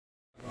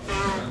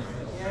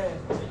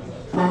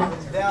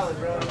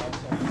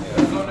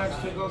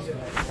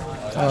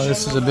Oh,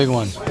 this is a big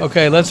one.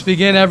 Okay, let's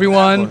begin,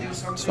 everyone.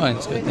 It's fine.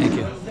 It's good. Thank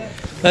you.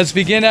 Let's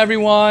begin,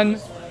 everyone.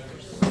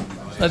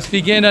 Let's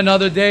begin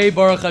another day.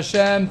 Baruch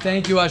Hashem.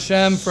 Thank you,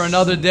 Hashem, for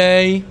another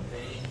day.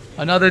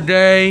 Another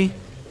day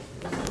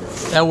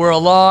that we're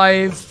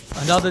alive.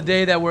 Another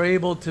day that we're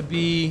able to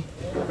be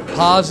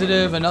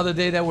positive. Another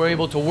day that we're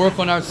able to work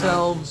on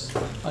ourselves.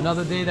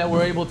 Another day that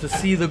we're able to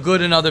see the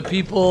good in other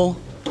people.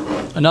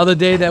 Another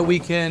day that we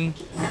can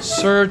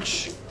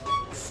search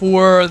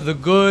for the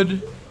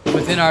good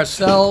within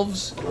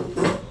ourselves.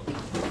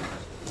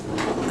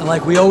 And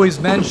like we always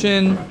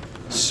mention,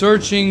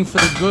 searching for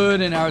the good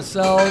in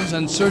ourselves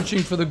and searching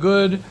for the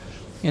good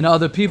in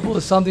other people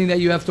is something that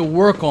you have to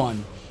work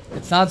on.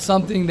 It's not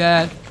something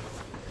that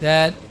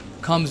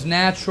comes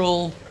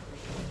natural.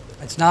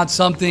 It's not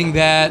something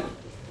that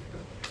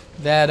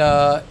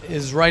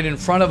is right in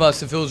front of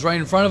us. If it was right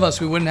in front of us,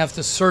 we wouldn't have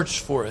to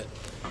search for it.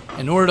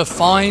 In order to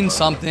find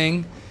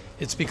something,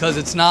 it's because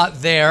it's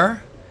not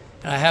there,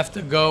 and I have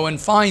to go and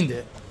find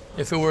it.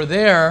 If it were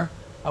there,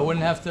 I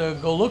wouldn't have to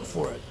go look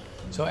for it.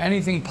 So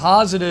anything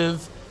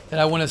positive that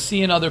I want to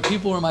see in other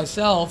people or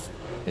myself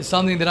is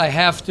something that I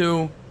have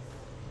to,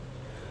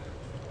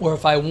 or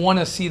if I want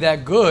to see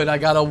that good, I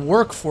got to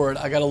work for it.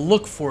 I got to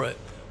look for it,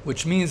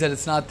 which means that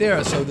it's not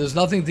there. So there's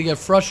nothing to get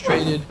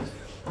frustrated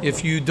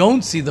if you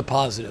don't see the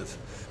positive.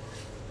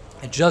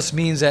 It just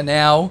means that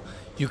now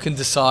you can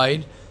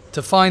decide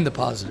to find the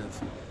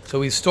positive. So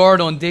we start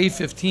on day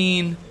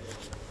 15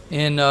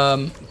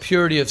 in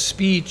purity of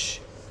speech,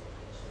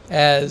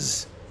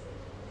 as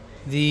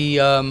the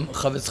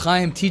Chofetz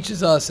Chaim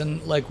teaches us,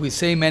 and like we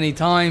say many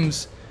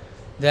times,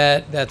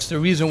 that's the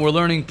reason we're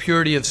learning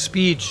purity of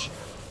speech,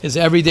 is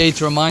every day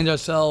to remind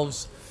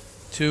ourselves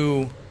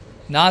to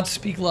not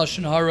speak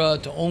Lashon Hara,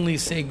 to only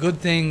say good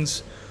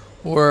things,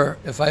 or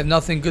if I have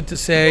nothing good to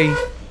say,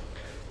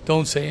 do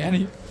not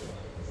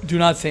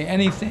say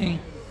anything.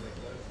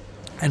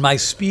 And my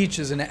speech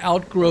is an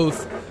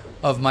outgrowth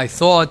of my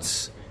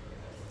thoughts,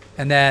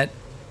 and that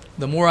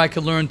the more I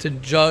could learn to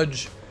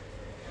judge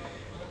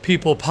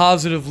people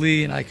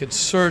positively, and I could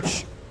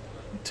search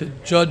to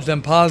judge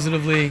them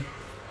positively,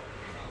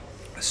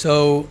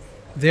 so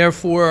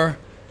therefore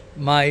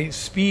my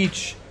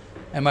speech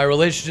and my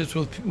relationships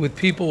with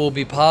people will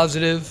be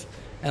positive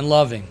and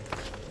loving.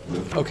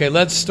 Okay,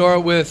 let's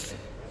start with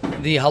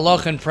the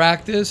halach and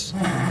practice.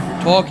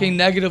 Talking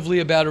negatively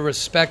about a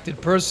respected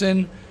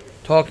person,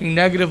 talking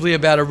negatively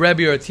about a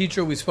rebbe or a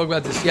teacher. We spoke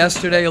about this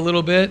yesterday a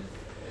little bit.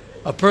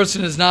 A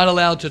person is not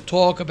allowed to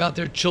talk about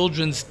their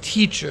children's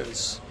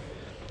teachers.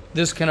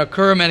 This can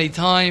occur many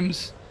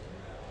times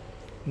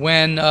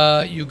when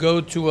you go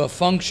to a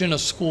function, a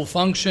school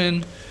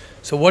function.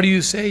 So what do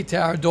you say to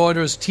our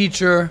daughter's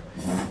teacher?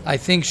 I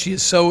think she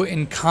is so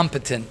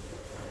incompetent,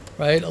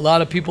 right? A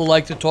lot of people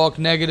like to talk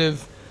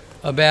negative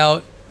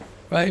about,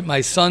 right? My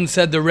son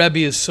said the Rebbe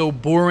is so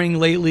boring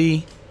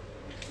lately.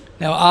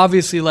 Now,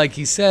 obviously, like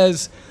he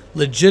says,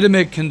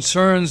 legitimate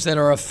concerns that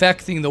are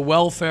affecting the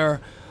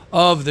welfare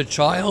of the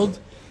child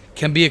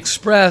can be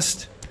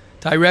expressed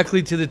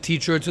directly to the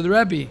teacher or to the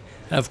Rebbe.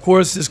 And of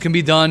course, this can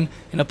be done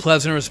in a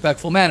pleasant and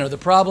respectful manner. The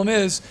problem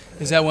is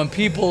that when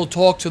people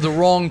talk to the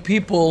wrong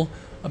people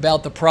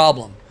about the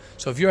problem.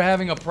 So if you're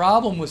having a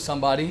problem with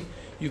somebody,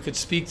 you could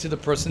speak to the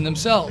person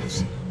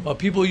themselves. What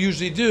people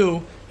usually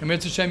do, and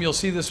Mitzvah Shem, you'll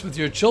see this with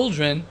your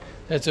children,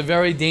 that's a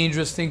very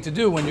dangerous thing to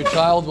do when your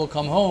child will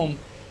come home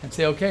and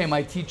say, okay,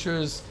 my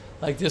teacher's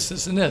like this,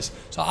 this, and this.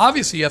 So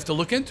obviously you have to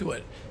look into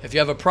it. If you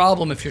have a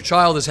problem, if your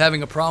child is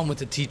having a problem with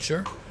the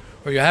teacher,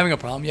 or you're having a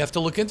problem, you have to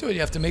look into it.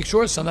 You have to make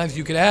sure. Sometimes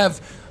you could have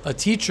a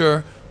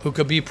teacher who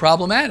could be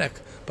problematic,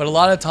 but a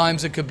lot of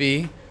times it could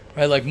be,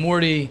 right, like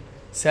Morty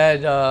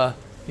said,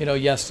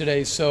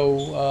 yesterday,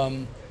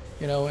 so,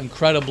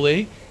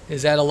 incredibly,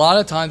 is that a lot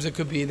of times it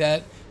could be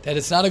that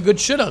it's not a good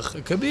shidduch.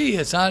 It could be,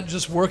 it's not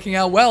just working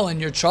out well, and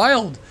your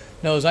child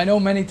knows. I know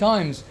many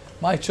times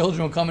my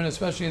children will come in,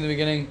 especially in the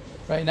beginning,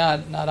 right,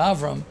 not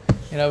Avram,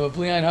 but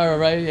Bli Ayin Hara,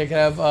 right, you could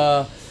have,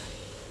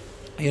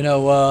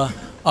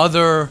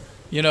 other,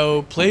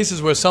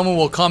 places where someone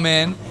will come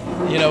in,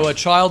 a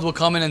child will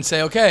come in and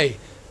say, okay,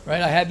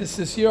 right, I had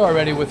this year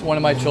already with one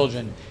of my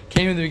children.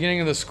 Came in the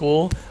beginning of the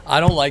school, I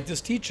don't like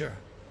this teacher.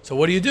 So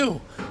what do you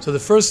do? So the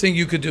first thing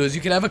you could do is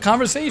you could have a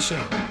conversation.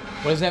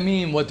 What does that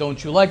mean? What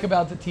don't you like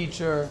about the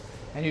teacher?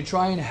 And you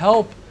try and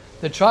help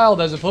the child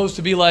as opposed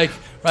to be like,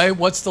 right,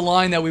 what's the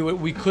line that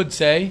we could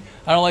say?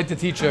 I don't like the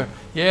teacher.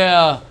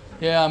 Yeah,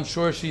 I'm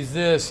sure she's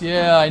this.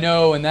 Yeah, I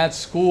know, in that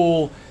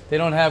school, they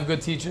don't have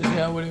good teachers.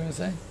 Yeah, what are you going to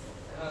say?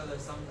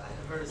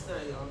 I've heard a story,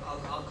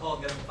 I'll call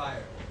and get him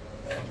fired.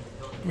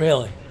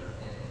 Really?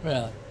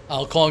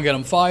 I'll call and get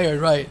him fired,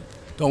 right.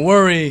 Don't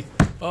worry.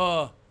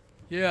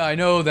 Yeah, I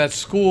know that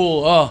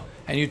school.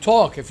 And you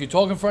talk. If you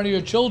talk in front of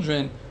your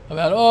children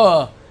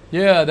about,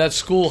 yeah, that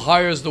school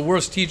hires the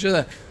worst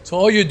teacher. So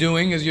all you're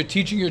doing is you're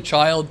teaching your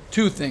child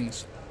two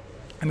things.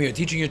 You're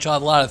teaching your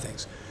child a lot of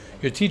things.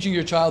 You're teaching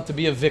your child to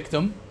be a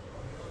victim.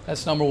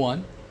 That's number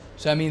one.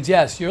 So that means,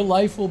 yes, your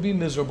life will be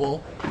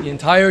miserable the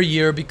entire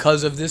year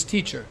because of this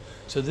teacher.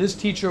 So this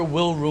teacher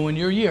will ruin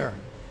your year.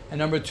 And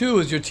number two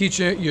is you're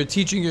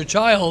teaching your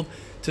child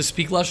to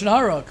speak Lashon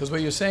Hara, because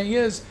what you're saying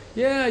is,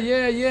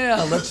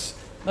 let's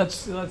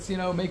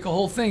make a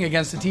whole thing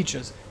against the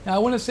teachers. Now I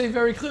want to say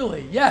very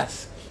clearly,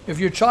 yes, if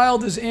your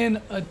child is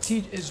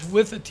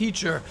with a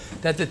teacher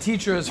that the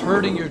teacher is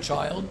hurting your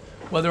child,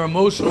 whether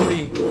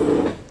emotionally,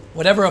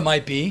 whatever it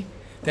might be,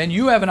 then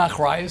you have an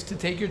achrayus to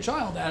take your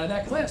child out of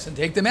that class and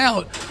take them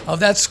out of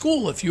that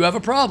school if you have a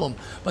problem.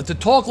 But to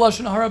talk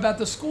Lashon Hara about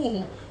the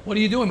school, what are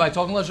you doing by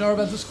talking Lashon Hara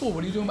about the school?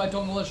 What are you doing by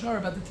talking Lashon Hara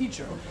about the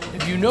teacher?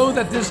 If you know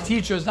that this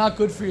teacher is not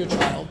good for your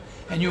child,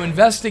 and you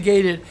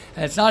investigate it,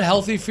 and it's not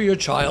healthy for your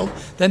child,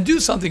 then do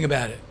something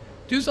about it.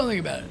 Do something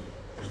about it.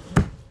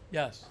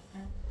 Yes.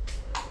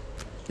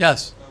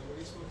 Yes. What are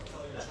you supposed to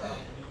tell your child?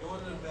 When you don't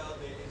want to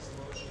invalidate his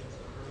emotions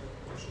or her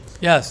emotions.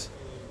 Yes.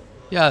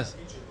 Yes.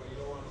 Teach it, but you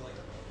don't want to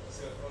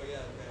say, oh yeah,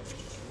 okay, I'm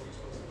teaching you. What are you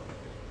supposed to tell the kid?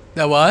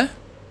 That what? You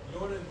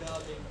don't want to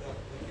invalidate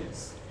the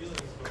kid's feelings.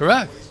 But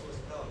Correct. What are you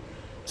supposed to tell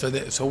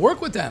them? So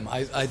work with them.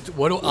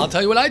 I'll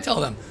tell you what I tell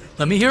them.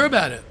 Let me hear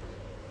about it.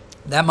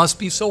 That must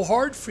be so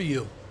hard for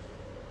you.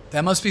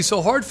 That must be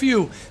so hard for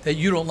you that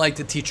you don't like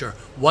the teacher.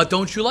 What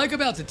don't you like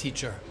about the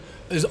teacher?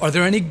 Are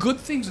there any good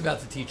things about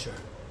the teacher?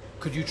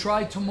 Could you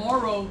try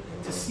tomorrow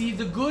to see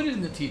the good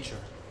in the teacher?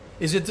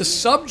 Is it the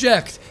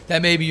subject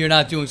that maybe you're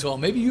not doing so well?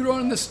 Maybe you don't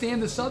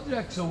understand the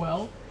subject so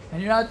well,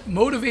 and you're not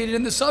motivated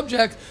in the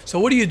subject. So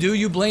what do?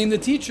 You blame the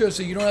teacher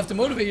so you don't have to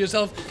motivate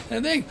yourself.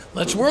 And think,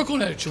 let's work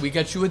on it. Should we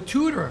get you a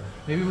tutor?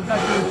 Maybe we got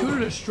you a tutor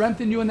to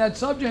strengthen you in that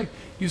subject.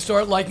 You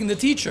start liking the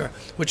teacher,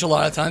 which a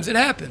lot of times it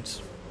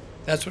happens.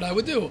 That's what I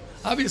would do.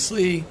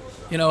 Obviously,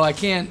 I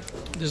can't,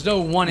 there's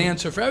no one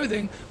answer for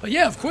everything. But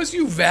yeah, of course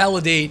you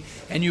validate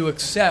and you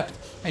accept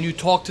and you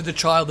talk to the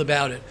child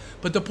about it.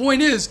 But the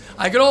point is,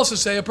 a person could also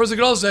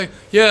say,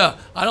 yeah,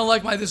 I don't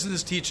like my this and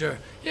this teacher.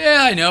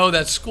 Yeah, I know,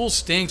 that school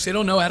stinks. They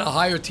don't know how to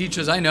hire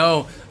teachers. I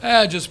know.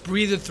 Just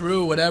breathe it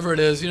through, whatever it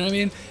is. You know what I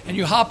mean? And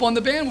you hop on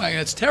the bandwagon.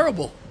 It's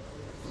terrible.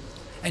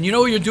 And you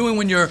know what you're doing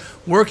when you're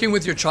working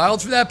with your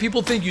child for that?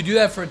 People think you do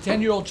that for a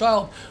 10-year-old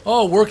child.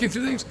 Oh, working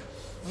through things.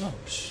 Oh,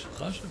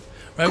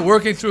 right,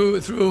 working through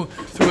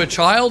a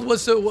child.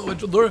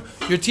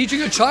 You're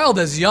teaching a child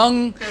as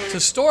young to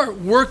start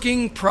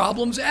working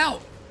problems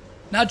out,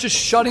 not just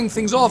shutting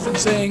things off and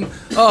saying,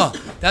 "Oh,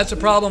 that's a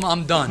problem.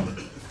 I'm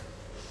done."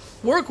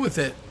 Work with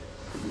it,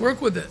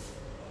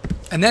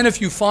 and then if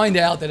you find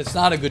out that it's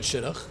not a good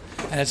shidduch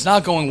and it's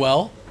not going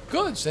well,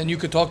 good. Then you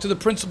could talk to the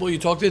principal, you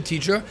talk to the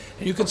teacher,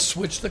 and you could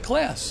switch the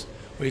class,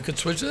 or you could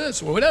switch to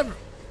this, or whatever.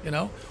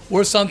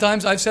 Or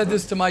sometimes, I've said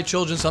this to my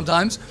children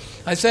sometimes,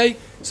 I say,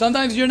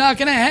 sometimes you're not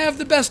going to have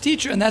the best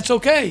teacher, and that's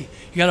okay.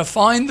 You got to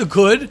find the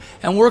good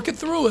and work it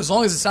through, as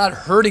long as it's not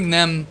hurting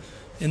them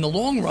in the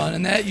long run,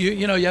 and that,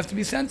 you have to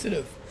be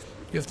sensitive.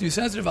 You have to be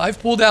sensitive.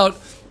 I've pulled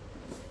out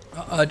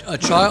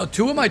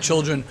two of my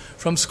children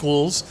from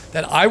schools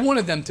that I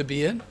wanted them to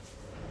be in.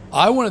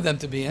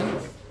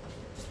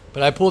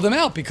 But I pulled them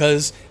out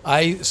because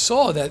I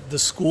saw that the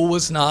school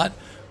was not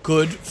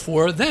good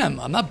for them.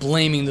 I'm not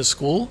blaming the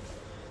school.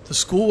 The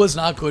school was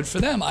not good for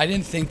them. I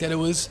didn't think that it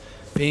was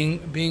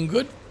being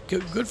good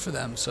for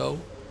them. So,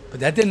 but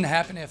that didn't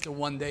happen after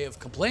one day of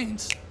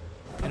complaints.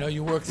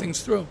 You work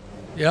things through.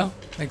 Yeah,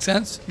 makes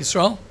sense,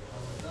 Yisrael?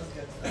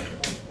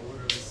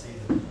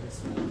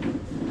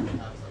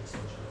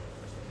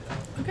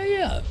 Okay,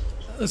 yeah.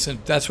 Listen,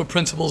 that's what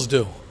principals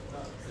do.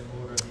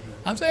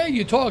 I'm saying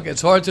you talk.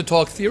 It's hard to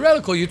talk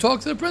theoretical. You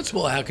talk to the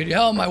principal. How could you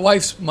help? My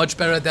wife's much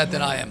better at that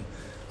than I am.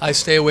 I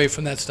stay away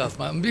from that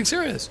stuff. I'm being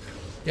serious.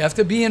 You have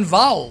to be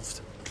involved.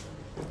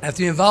 You have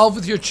to be involved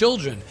with your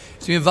children. You have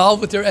to be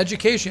involved with their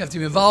education. You have to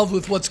be involved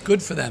with what's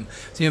good for them. You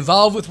have to be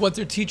involved with what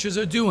their teachers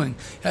are doing.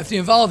 You have to be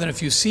involved. And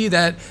if you see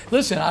that,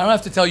 listen, I don't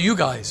have to tell you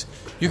guys.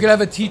 You could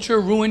have a teacher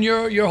ruin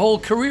your whole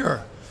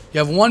career. You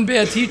have one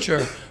bad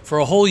teacher for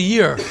a whole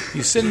year.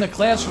 You sit in the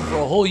classroom for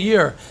a whole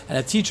year, and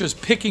a teacher's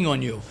picking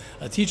on you.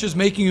 A teacher's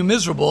making you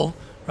miserable,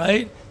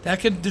 right?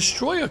 That could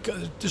destroy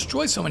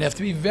someone. You have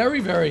to be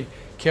very, very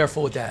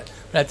careful with that.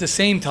 But at the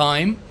same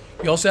time,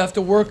 you also have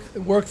to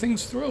work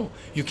things through.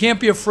 You can't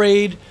be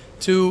afraid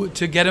to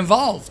get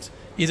involved,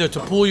 either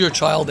to pull your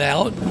child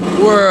out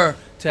or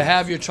to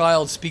have your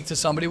child speak to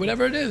somebody,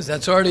 whatever it is.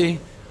 That's already,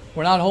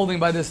 we're not holding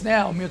by this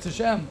now. Mir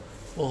Tashem,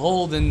 we'll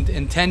hold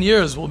in 10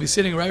 years. We'll be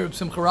sitting right. Reb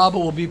Simcha Rabba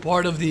will be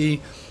part of the,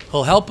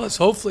 he'll help us.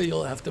 Hopefully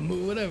you'll have to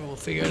move, whatever. We'll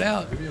figure it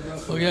out. Give me a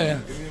bracha. Oh, yeah.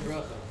 Give me a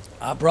bracha.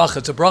 Bracha.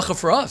 It's a bracha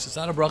for us. It's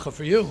not a bracha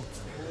for you.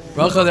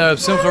 Bracha that Reb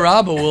Simcha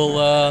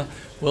Rabba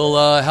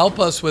will help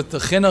us with the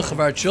chinuch of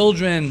our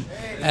children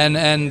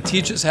and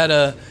teach us how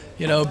to,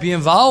 be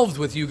involved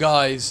with you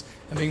guys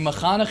and being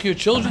machanech your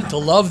children, to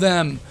love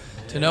them,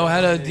 to know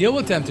how to deal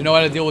with them, to know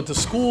how to deal with the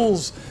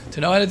schools,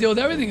 to know how to deal with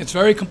everything. It's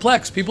very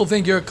complex. People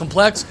think you're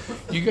complex.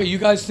 You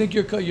guys think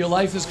your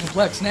life is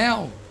complex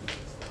now.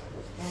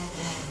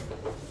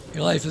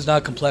 Your life is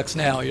not complex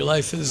now. Your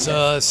life is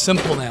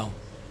simple now.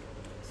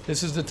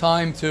 This is the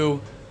time to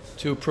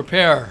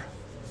prepare.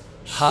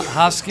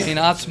 Haskein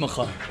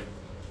atzmacha.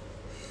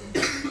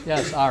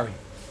 Yes, Ari.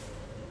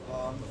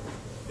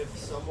 If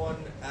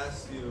someone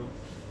asks you,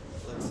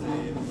 let's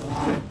say,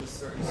 this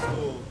certain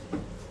school,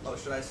 oh,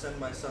 should I send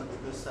my son to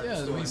this type of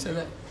school? We said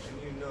that.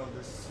 And you know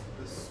this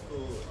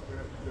school,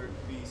 there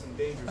could be some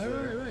dangers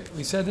there. Right.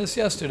 We said this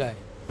yesterday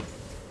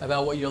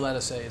about what you're allowed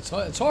to say. It's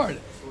hard.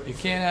 You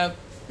can't have.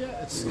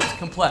 Yeah, it's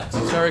complex.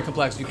 It's very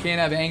complex. You can't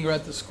have anger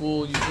at the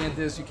school. You can't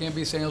this. You can't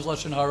be saying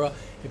lashon hara.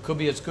 It could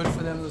be it's good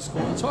for them in the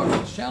school. It's hard.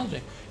 It's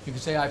challenging. You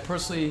can say I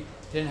personally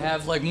didn't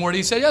have, like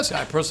Morty said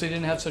yesterday, I personally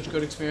didn't have such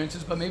good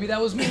experiences, but maybe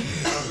that was me.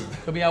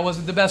 Could be I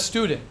wasn't the best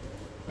student,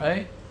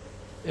 right?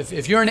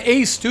 If you're an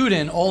A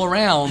student all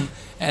around,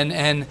 and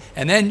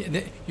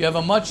then you have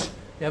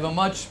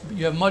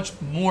much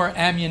more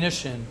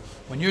ammunition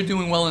when you're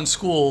doing well in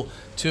school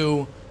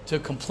to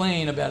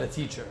complain about a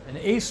teacher. An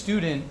A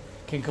student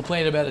can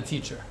complain about a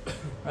teacher,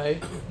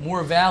 right?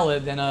 More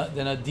valid than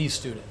a D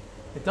student.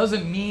 It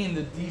doesn't mean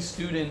the D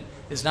student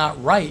is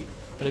not right,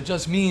 but it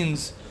just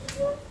means,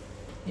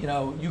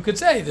 you could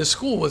say this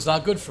school was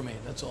not good for me.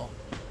 That's all.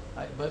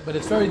 But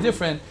it's very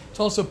different. It's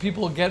also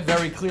people get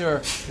very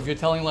clear if you're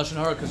telling lashon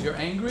hara because you're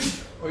angry,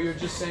 or you're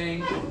just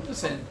saying,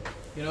 listen,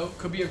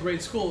 could be a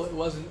great school. It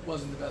wasn't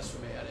the best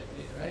for me.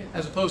 Right?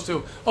 As opposed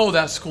to, oh,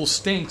 that school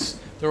stinks.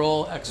 They're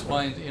all X,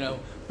 Y, and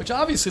which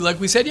obviously, like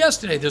we said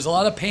yesterday, there's a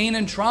lot of pain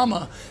and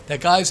trauma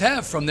that guys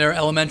have from their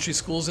elementary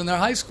schools and their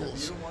high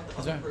schools. You don't want the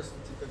other person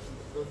to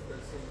go through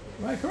that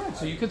same. Right, correct.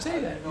 So you could say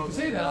that. You could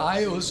say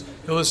that.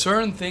 It was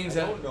certain things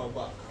that. I don't know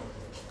about.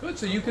 Good.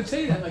 So you could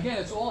say that. Again,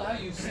 it's all how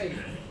you say it.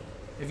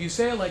 If you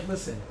say it like,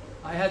 listen,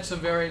 I had some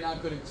very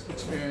not good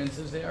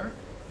experiences there.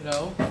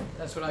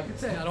 That's what I could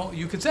say.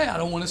 You could say I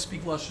don't want to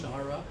speak lashon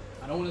hara.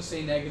 I don't want to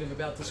say negative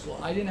about the school.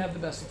 I didn't have the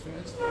best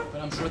experience,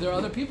 but I'm sure there are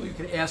other people. You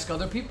could ask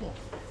other people.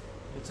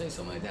 You could say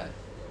something like that.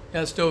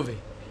 Yes, Dovi.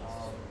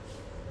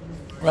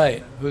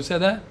 Right. Who said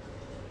that?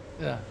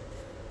 Yeah.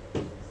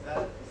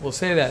 We'll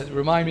say that.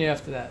 Remind me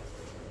after that.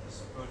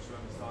 This approach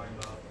I was talking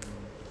about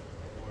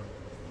before.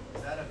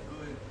 Is that a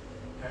good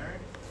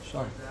parent?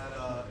 Sure. Or is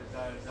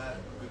that a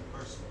good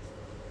person?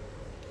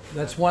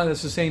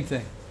 That's the same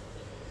thing.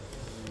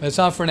 It's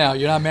not for now.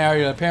 You're not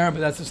married to a parent,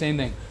 but that's the same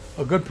thing.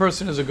 A good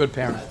person is a good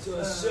parent. That's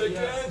a sick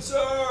answer.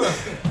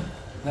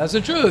 That's the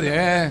truth.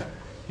 Yeah.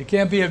 You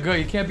can't be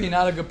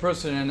not a good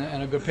person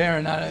and a good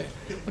parent.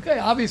 Okay,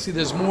 obviously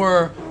there's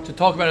more to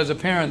talk about as a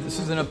parent. This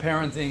isn't a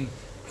parenting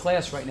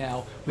class right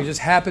now. We just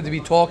happen to be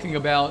talking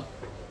about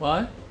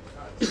what?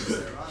 It's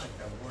ironic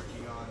that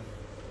working on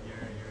your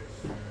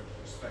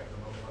perspective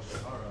on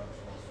lashon hara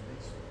also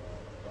makes you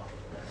a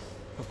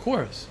parent. Of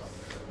course.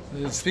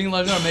 Speaking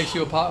lashon hara makes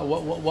you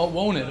what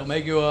won't it? It'll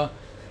make you a,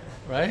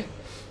 right?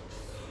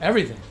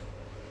 Everything.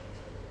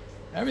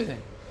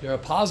 You're a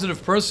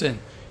positive person.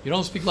 You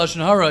don't speak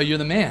lashon hara, you're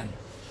the man.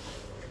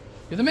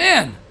 You're the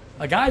man.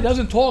 A guy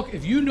doesn't talk.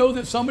 If you know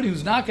that somebody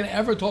who's not going to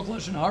ever talk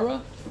lashon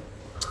hara,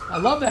 I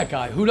love that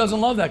guy. Who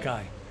doesn't love that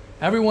guy?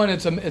 Everyone,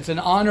 it's an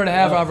honor to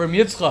have Avram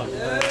Yitzchak.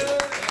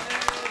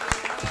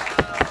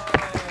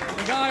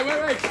 The guy,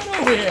 wait, get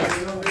over here.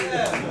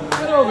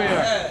 Get over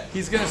here.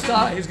 He's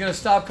gonna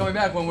stop coming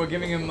back when we're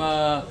giving him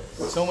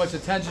so much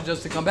attention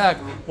just to come back.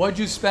 What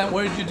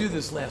did you do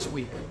this last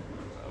week?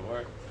 I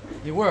work.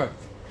 You worked.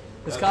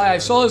 This guy, I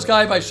saw this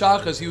guy by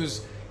Shachas.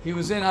 He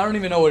was in. I don't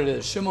even know what it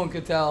is. Shimon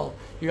can tell.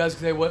 You guys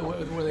can say what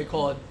do they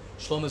call it?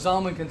 Shlomo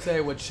Zalman can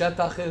say what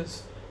shetach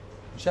is.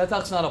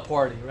 Shetach's not a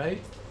party,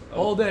 right?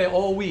 All day,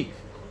 all week.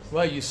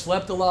 Well, you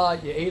slept a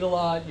lot, you ate a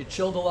lot, you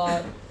chilled a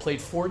lot, played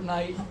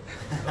Fortnite.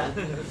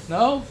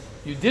 No?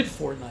 You did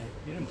Fortnite.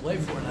 You didn't play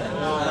Fortnite.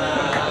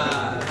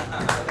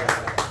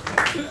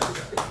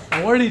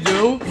 And what did he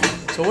do?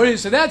 So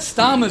that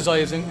stamazai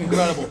is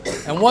incredible.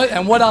 And what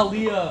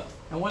aliyah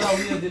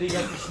did he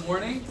get this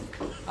morning?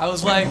 I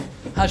was like,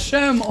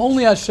 Hashem,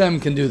 only Hashem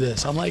can do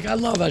this. I'm like, I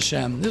love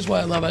Hashem. This is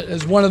why I love it.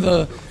 It's one of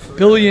the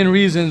billion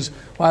reasons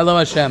why I love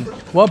Hashem.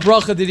 What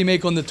bracha did he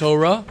make on the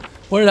Torah?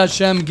 What did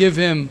Hashem give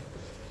him,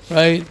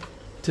 right,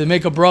 to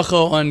make a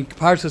bracha on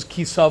Parshas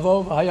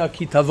Kisavo, V'haya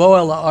Kitavo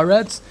el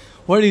haaretz?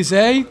 What did he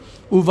say?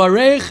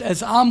 Uvarech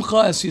es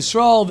amcha es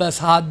Yisrael ves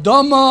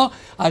ha'adama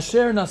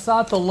asher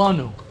nasata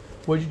lanu.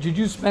 Did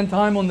you spend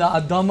time on the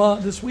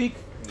Adama this week?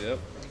 Yep.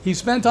 He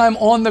spent time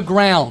on the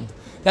ground.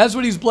 That's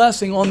what he's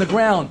blessing, on the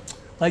ground.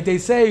 Like they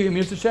say, in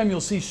Yirtzeh Hashem, you'll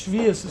see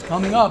Shvius is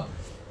coming up.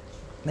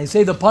 They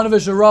say the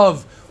Panavish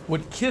Rav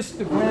would kiss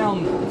the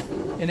ground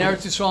in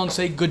Eretz Yisrael and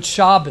say, Good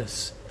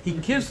Shabbos. He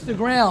kissed the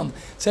ground,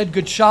 said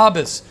Good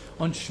Shabbos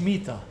on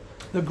Shemitah.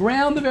 The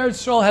ground of Eretz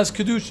Yisrael has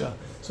Kedusha.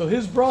 So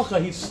his bracha,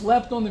 he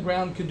slept on the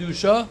ground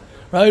Kedusha,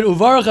 right?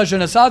 Uvarach Hashem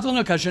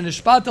Asatonu, Hashem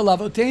Nishpata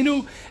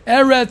Lavotenu,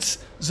 Eretz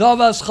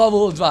Zavas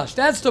Chavul Dvash.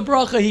 That's the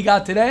bracha he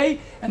got today,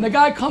 and the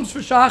guy comes for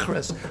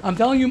Shachris. I'm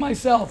telling you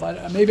myself.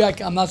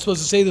 I'm not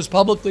supposed to say this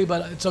publicly,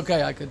 but it's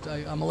okay.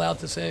 I'm allowed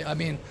to say.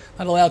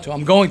 Not allowed to.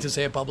 I'm going to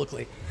say it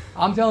publicly.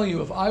 I'm telling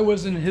you, if I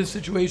was in his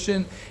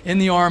situation in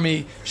the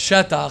army,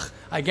 Shetach,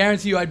 I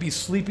guarantee you I'd be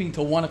sleeping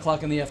till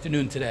 1:00 in the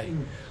afternoon today,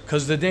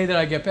 because the day that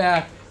I get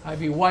back, I'd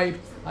be wiped.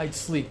 I'd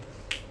sleep.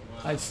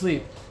 I'd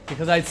sleep.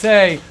 Because I'd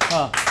say,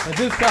 but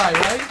this guy,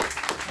 right?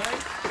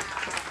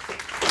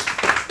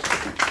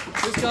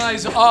 This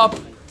guy's up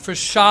for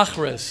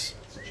Shachris,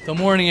 the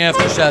morning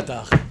after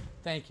Shetach.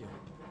 Thank you.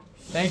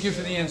 Thank you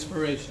for the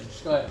inspiration.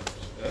 Go ahead.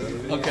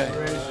 Okay.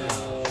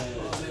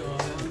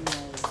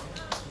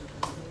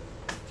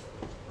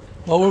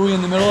 What were we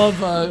in the middle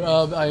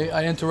of?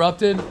 I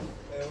interrupted.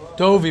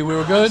 Dovi, we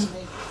were good?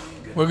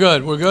 We're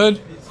good. We're good?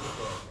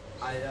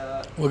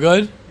 We're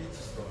good?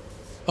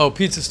 Oh,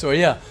 pizza store,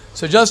 yeah.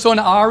 So just on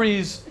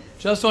Ari's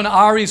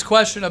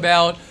question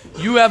about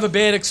you have a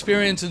bad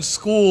experience in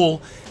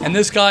school and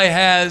this guy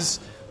has,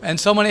 and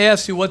someone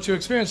asks you what's your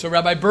experience. So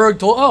Rabbi Berg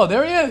told, oh,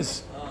 there he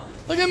is.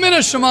 Look at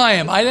Minas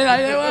Shemayim. I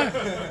didn't.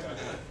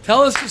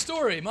 Tell us the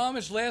story.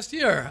 Mamish, last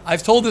year.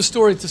 I've told this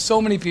story to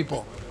so many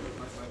people.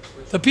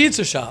 The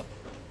pizza shop.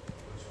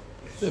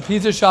 The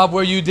pizza shop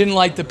where you didn't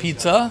like the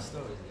pizza.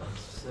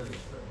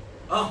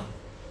 Oh,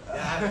 yeah, I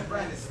have a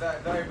friend. It's a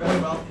very, very,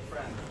 very wealthy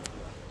friend.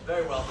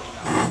 Very wealthy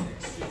guy.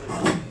 Extremely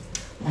wealthy.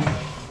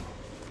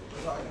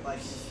 We're talking like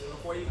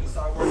before you even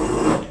start working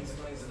with millions and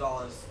millions of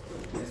dollars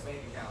in his bank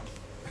account.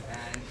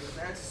 And he was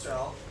married to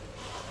Israel,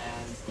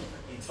 and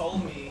he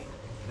told me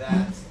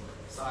that.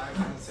 So I'm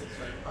going to say this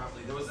right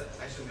properly.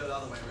 I should go the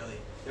other way really.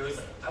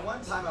 At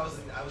one time I was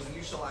in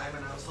Yesharim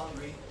and I was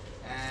hungry,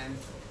 and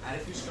I had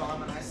a few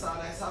shkalim and I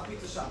saw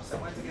pizza shops. I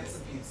went to get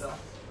some pizza,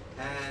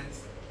 and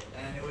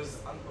it was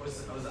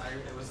unfortunately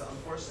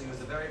it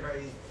was a very,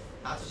 very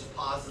not such a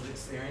positive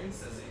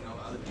experience as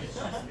other pizza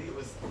shops would be. It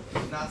was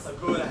not so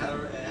good.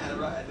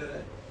 I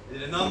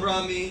did a number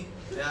on me.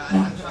 Yeah,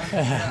 I'm still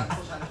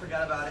trying to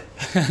forget about it.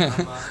 I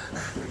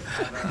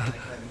have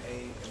an A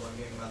in one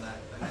game about that.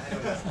 But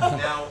anyways,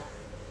 now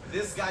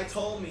this guy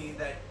told me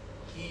that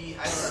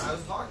I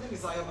was talking to him.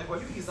 He's like, I'm like, what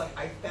do you? He's like,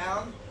 I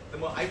found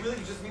I really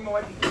just me and my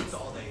wife eat pizza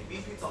all day. We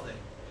eat pizza all day.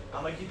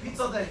 I'm like, you eat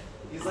pizza all day?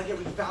 He's like, yeah,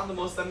 we found the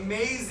most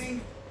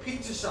amazing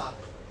pizza shop.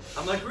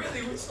 I'm like,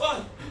 really? Which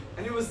one?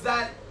 And it was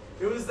that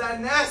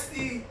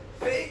nasty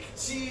fake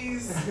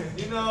cheese,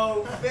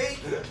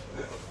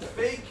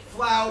 fake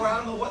flour. I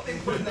don't know what they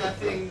put in that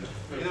thing,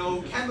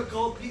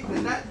 chemical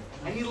pizza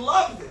and he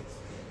loved it.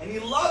 And he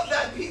loved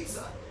that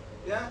pizza.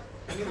 Yeah?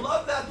 And he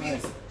loved that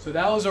pizza. So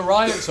that was a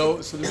riot. So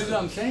the reason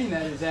I'm saying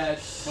that is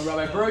that when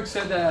Rabbi Berg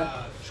said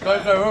that,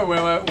 when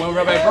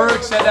Rabbi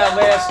Berg said that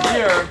last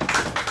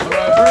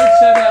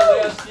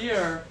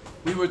year,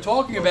 we were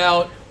talking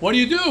about, what do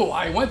you do?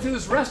 I went to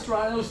this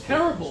restaurant and it was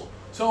terrible.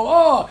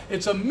 So,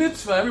 it's a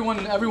mitzvah.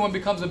 Everyone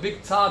becomes a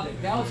big tzaddik.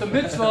 Now it's a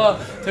mitzvah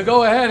to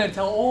go ahead and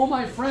tell all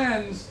my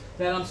friends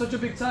that I'm such a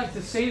big tzaddik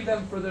to save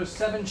them for their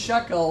 7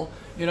 shekel,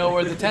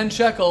 or the 10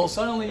 shekel.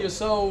 Suddenly you're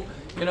so,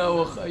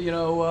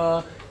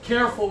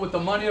 careful with the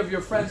money of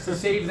your friends to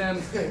save them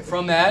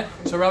from that.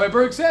 So Rabbi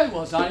Berg said,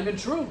 well, it's not even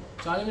true.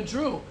 It's not even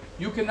true.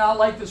 You cannot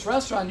like this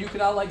restaurant. You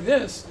cannot like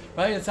this,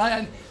 right? It's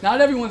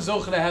not everyone's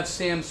zocha to have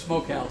Sam's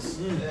Smokehouse,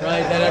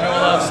 right? That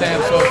everyone loves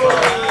Sam's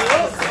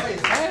Smokehouse.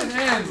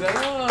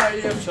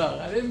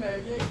 I didn't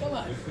make it. Come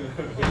on.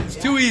 It's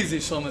too easy,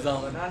 Shlomo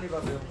Zalman.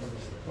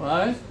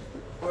 What?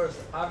 First,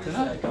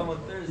 obviously, I come on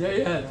Thursday.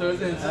 Yeah,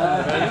 Thursday and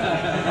Sunday,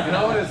 right? You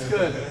know what? It's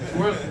good. It's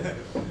worth it.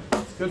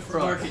 It's good for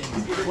us.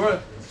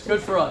 It's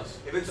good for us.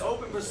 If it's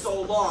open for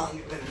so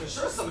long, then for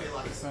sure somebody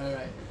likes it.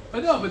 Right.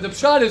 But the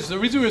pshat is, the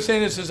reason we're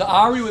saying this is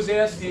Ari was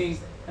asking,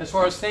 as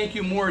far as thank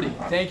you, Morty.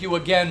 Thank you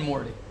again,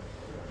 Morty.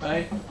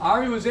 Right?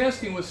 Ari was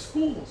asking with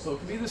school, so it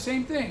could be the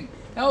same thing.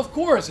 Now, of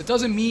course, it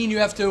doesn't mean you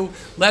have to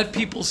let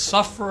people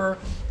suffer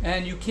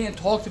and you can't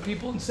talk to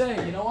people and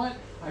say, you know what,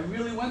 I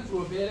really went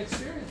through a bad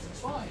experience.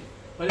 It's fine.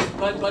 But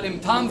im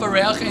tam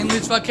vareach ein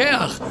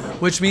litzvakeach,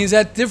 which means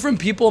that different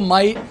people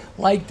might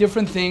like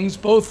different things,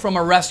 both from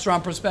a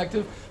restaurant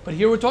perspective. But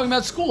here we're talking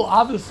about school.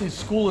 Obviously,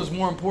 school is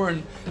more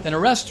important than a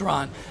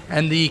restaurant,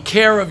 and the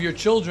care of your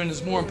children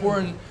is more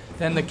important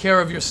than the care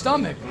of your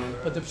stomach.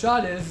 But the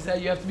pshat is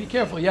that you have to be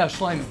careful. Yeah,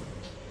 Shlomo.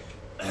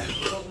 We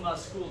were talking about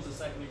schools a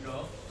second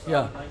ago. So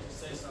Yeah. I'd like to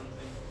say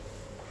something.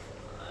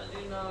 I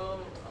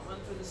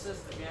went through the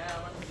system. Yeah,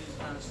 I went to these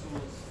kind of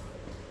schools.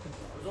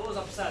 I was always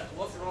upset.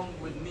 What's wrong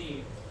with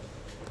me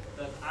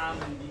that I'm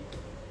in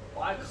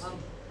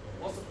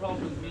what's the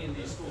problem with me in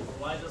these schools?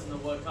 Why doesn't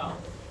it work out?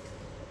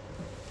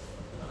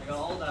 When I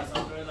got older, I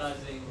started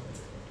realizing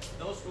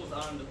those schools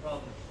aren't the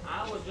problem.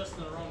 I was just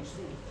in the wrong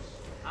school.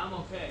 I'm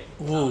okay.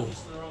 I was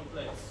just in the wrong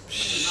place.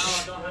 And now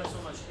I don't have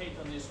so much hate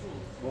on these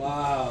schools.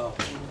 Wow.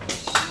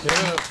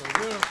 Beautiful.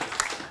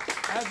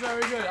 That's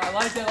very good. I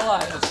like that a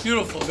lot. That's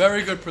beautiful.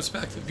 Very good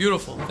perspective.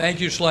 Beautiful.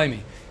 Thank you, Shlomi.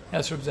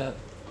 Yes, Rabzat.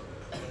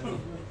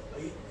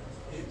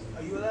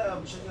 Are you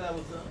allowed to check it out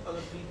with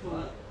other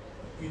people?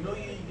 You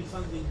get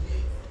something,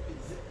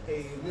 it's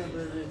a little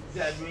bit of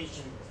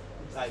exaggeration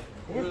type.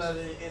 You're allowed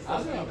to answer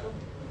other people?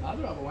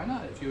 But why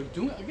not? If you're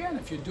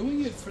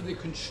doing it for the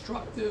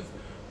constructive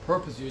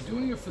purpose, you're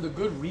doing it for the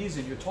good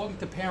reason, you're talking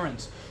to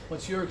parents,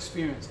 what's your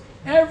experience?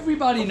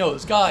 Everybody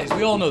knows, guys,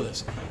 we all know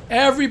this.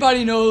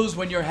 Everybody knows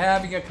when you're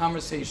having a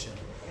conversation.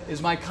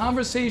 Is my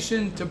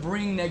conversation to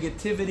bring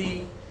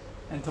negativity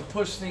and to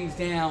push things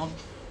down?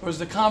 or is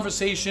the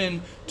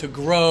conversation to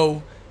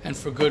grow and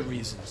for good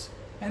reasons?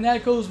 And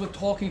that goes with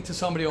talking to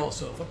somebody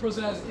also. If a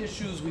person has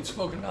issues, we've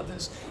spoken about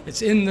this,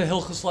 it's in the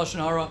Hilchos Lashon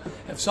Hara.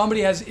 If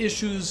somebody has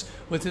issues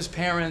with his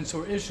parents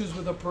or issues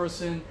with a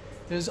person,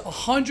 there's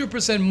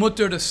 100%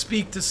 mutter to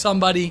speak to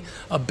somebody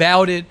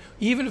about it,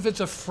 even if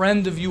it's a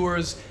friend of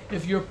yours.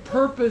 If your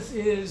purpose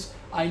is,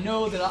 I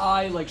know that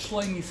like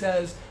Shlomi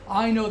says,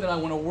 I know that I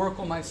want to work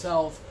on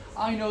myself.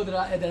 I know that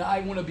I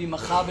want to be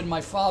machabed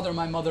my father,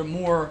 my mother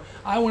more.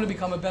 I want to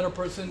become a better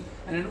person.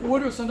 And in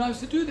order sometimes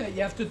to do that,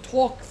 you have to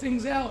talk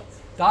things out.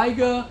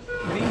 Daiga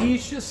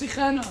v'ish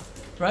yasichena,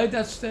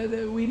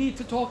 right? We need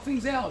to talk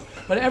things out.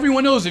 But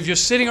everyone knows if you're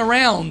sitting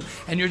around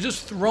and you're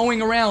just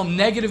throwing around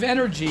negative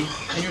energy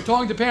and you're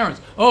talking to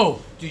parents,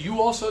 you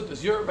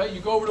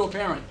go over to a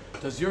parent,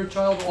 does your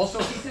child also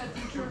hate that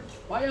teacher?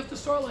 Why do you have to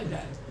start like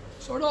that?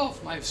 Start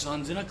off, my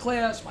son's in a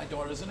class, my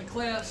daughter's in a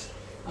class.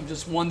 I'm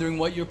just wondering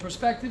what your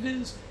perspective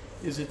is.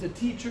 Is it the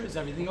teacher? Is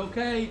everything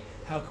okay?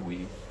 How can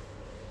we?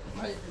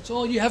 Right. It's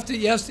all you have to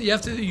use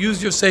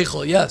your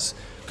seichel. Yes.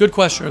 Good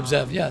question,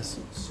 Obzev. Yes.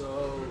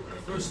 So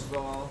first of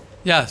all,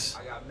 yes.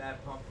 I got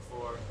mad pumped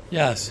before.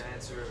 Yes. An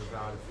answer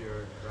about if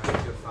you're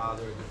a good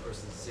father, a good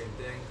person, it's the same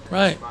thing. And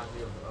right. It reminds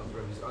me of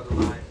Rebbe's other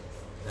line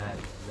that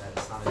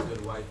it's not a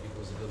good wife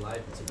equals a good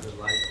life. It's a good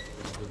life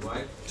equals a good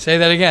wife. Say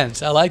that again.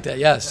 I like that.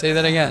 Yes. Say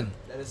that again.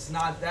 That it's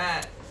not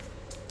that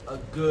a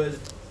good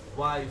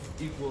wife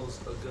equals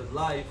a good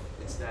life.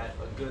 It's that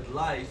a good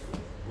life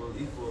will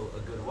equal a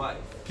good wife.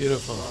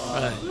 Beautiful.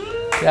 Right.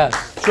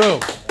 Yes. True.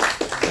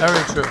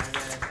 Very true.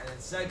 And then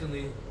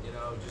secondly,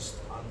 just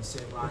on the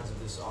same lines of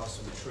this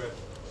awesome trip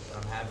that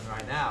I'm having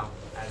right now,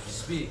 as we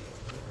speak,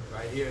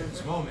 right here at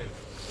this moment,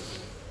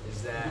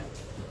 is that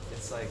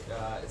it's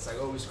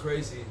like always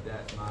crazy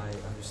that my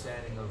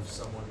understanding of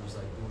someone who's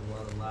like doing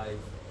well in life,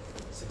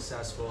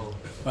 successful,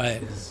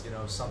 right, is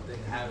something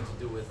having to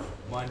do with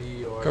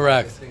money or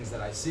correct, the things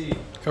that I see.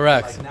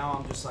 Correct. Like now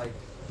I'm just like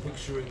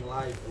picturing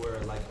life where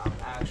like I'm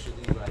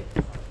actually like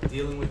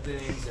dealing with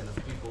things, and of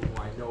people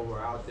who I know who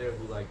are out there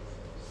who like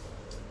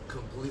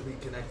completely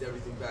connect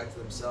everything back to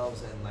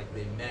themselves, and like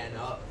they man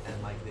up,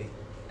 and like they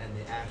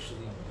actually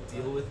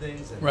deal with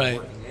things and right,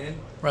 working in.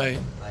 Right.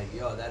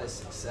 Like that is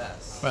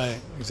success. Right.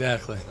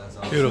 Exactly.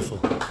 Awesome. Beautiful.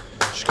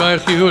 Shkoyach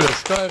Yehuda.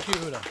 Shkoyach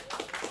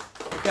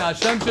Yehuda. Okay,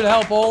 Hashem should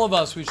help all of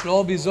us. We should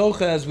all be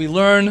zocha as we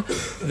learn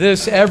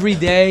this every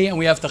day, and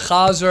we have to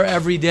chazer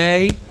every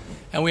day,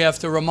 and we have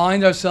to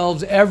remind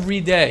ourselves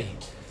every day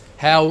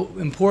how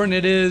important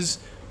it is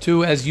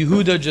to, as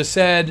Yehuda just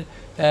said,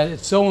 that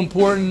it's so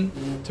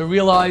important to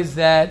realize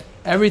that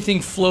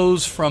everything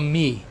flows from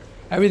me.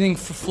 Everything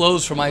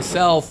flows from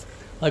myself.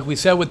 Like we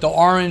said with the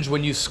orange,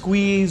 when you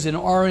squeeze an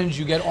orange,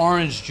 you get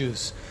orange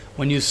juice.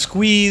 When you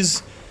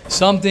squeeze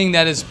something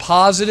that is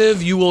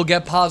positive, you will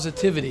get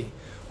positivity.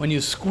 When you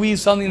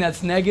squeeze something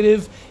that's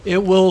negative,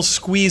 it will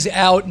squeeze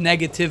out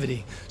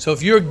negativity. So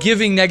if you're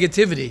giving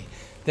negativity,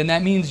 then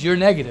that means you're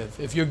negative.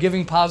 If you're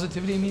giving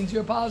positivity, it means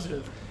you're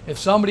positive. If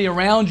somebody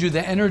around you,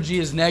 the energy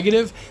is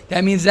negative,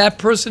 that means that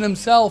person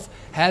himself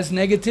has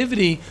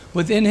negativity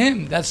within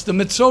him. That's the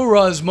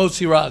mitzorah is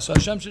motzi ra. So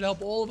Hashem should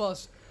help all of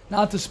us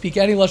not to speak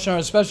any lashon hara,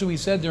 especially we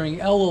said during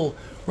Elul,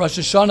 Rosh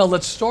Hashanah.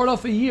 Let's start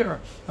off a year.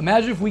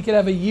 Imagine if we could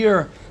have a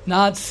year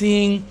not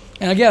seeing,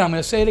 and again, I'm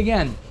going to say it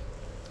again,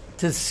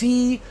 to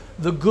see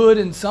the good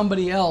in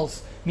somebody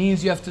else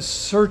means you have to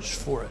search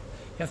for it.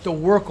 You have to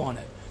work on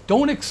it.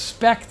 Don't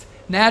expect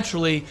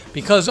naturally,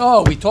 because,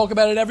 we talk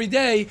about it every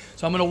day,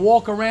 so I'm going to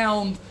walk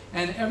around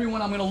and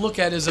everyone I'm going to look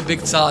at is a big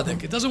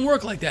tzaddik. It doesn't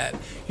work like that.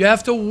 You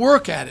have to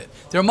work at it.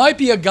 There might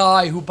be a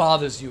guy who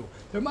bothers you.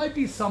 There might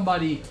be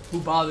somebody who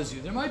bothers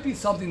you. There might be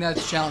something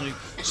that's challenging.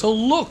 So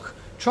look,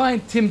 try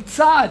and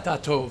timtza et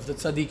hatov, the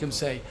tzaddikim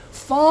say.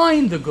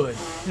 Find the good.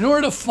 In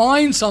order to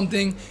find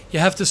something, you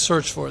have to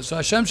search for it. So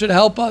Hashem should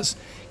help us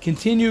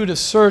continue to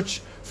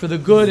search for the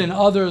good in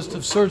others,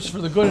 to search for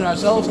the good in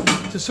ourselves,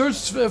 to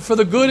search for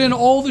the good in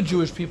all the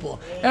Jewish people.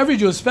 Every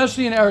Jew,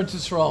 especially in Eretz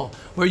Yisrael,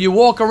 where you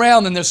walk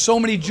around and there's so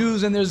many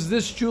Jews, and there's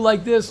this Jew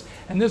like this,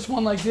 and this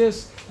one like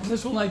this, and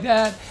this one like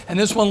that, and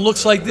this one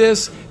looks like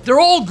this.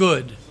 They're all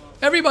good.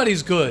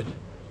 Everybody's good.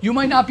 You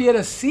might not be able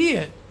to see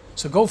it,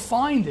 so go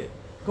find it.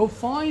 Go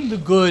find the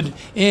good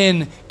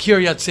in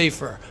Kiryat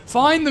Sefer.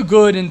 Find the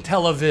good in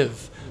Tel Aviv.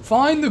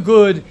 Find the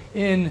good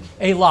in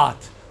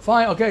Eilat.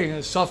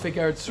 Suffolk,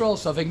 Eretz Yisrael,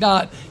 Suffolk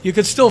not. You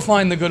could still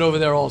find the good over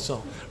there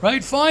also,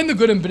 right? Find the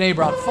good in Bnei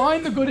Brak.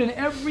 Find the good in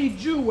every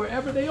Jew,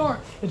 wherever they are.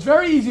 It's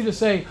very easy to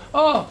say,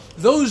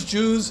 those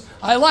Jews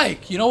I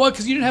like. You know what?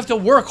 Because you didn't have to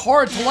work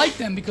hard to like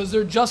them because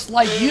they're just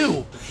like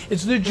you.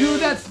 It's the Jew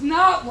that's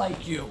not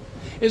like you.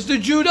 It's the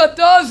Jew that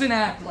doesn't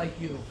act like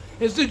you.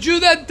 It's the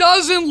Jew that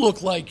doesn't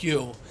look like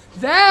you.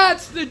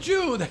 That's the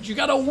Jew that you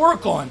got to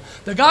work on.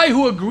 The guy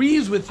who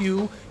agrees with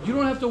you, you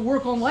don't have to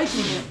work on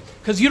liking him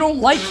because you don't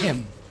like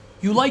him.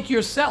 You like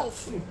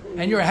yourself,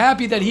 and you're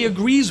happy that he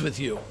agrees with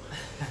you.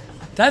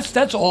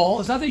 That's all.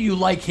 It's not that you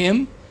like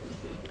him.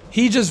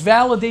 He just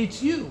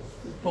validates you.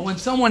 But when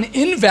someone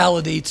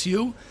invalidates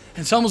you,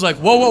 and someone's like,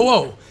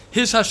 whoa,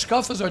 his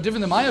hashkafas are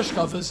different than my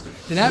hashkafas,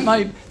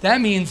 then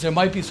that means there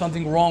might be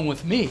something wrong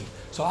with me.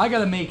 So I got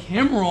to make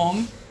him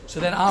wrong so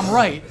that I'm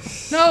right.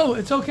 No,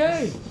 it's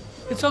okay.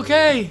 It's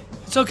okay.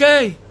 It's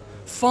okay.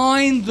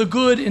 Find the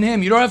good in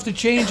him. You don't have to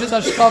change his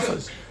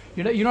hashkafas.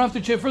 You don't have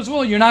to change. First of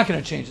all, you're not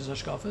going to change his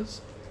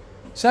hashkafas.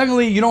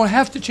 Secondly, you don't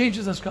have to change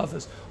his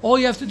hashkafas. All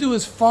you have to do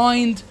is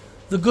find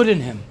the good in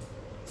him.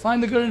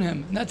 Find the good in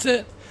him. And that's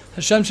it.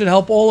 Hashem should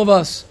help all of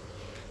us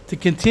to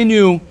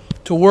continue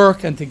to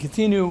work and to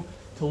continue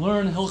to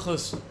learn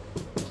Hilchos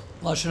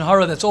Lashon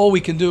Hara. That's all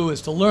we can do,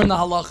 is to learn the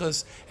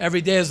halachas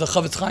every day, as the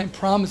Chofetz Chaim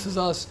promises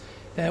us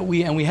that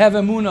we have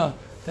emunah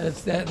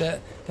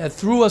that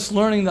through us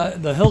learning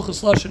the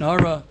Hilchos Lashon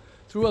Hara,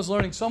 through us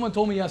learning. Someone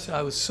told me yesterday,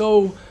 I was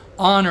so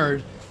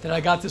honored that I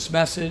got this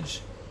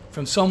message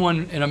from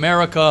someone in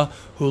America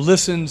who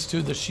listens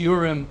to the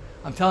shiurim.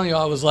 I'm telling you,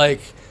 I was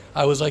like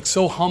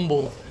so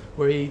humbled,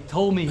 where he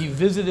told me he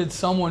visited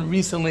someone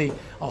recently,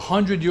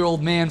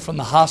 100-year-old man from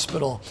the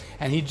hospital,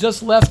 and he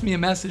just left me a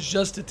message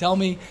just to tell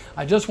me,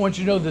 I just want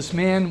you to know this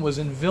man was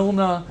in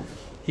Vilna,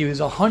 he was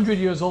 100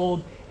 years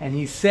old, and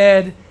he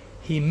said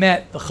he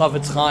met the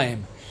Chofetz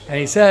Chaim. And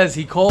he says,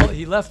 he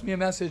left me a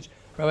message,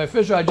 Rabbi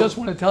Fischer, I just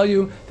want to tell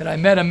you that I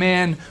met a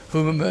man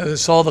who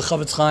saw the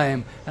Chofetz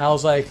Chaim. And I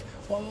was like,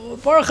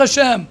 Baruch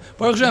Hashem,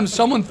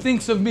 someone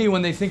thinks of me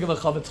when they think of a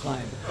Chofetz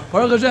Chaim.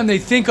 Baruch Hashem, they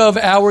think of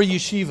our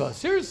yeshiva.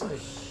 Seriously.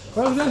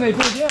 Baruch Hashem, they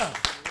think, yeah.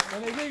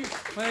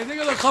 When they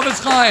think of the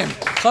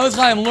Chofetz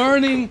Chaim,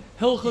 learning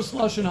Hilchos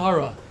Lashon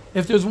Hara.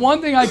 If there's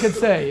one thing I could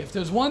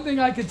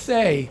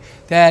say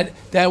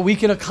that we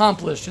can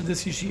accomplish in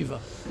this yeshiva,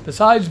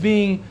 besides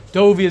being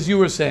Dovi, as you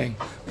were saying,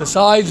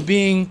 besides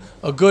being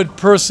a good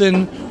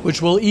person,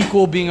 which will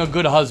equal being a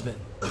good husband.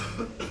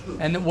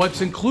 And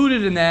what's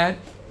included in that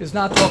is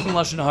not talking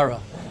Lashon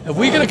Hara. If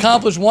we can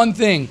accomplish one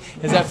thing,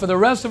 is that for the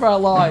rest of our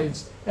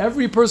lives,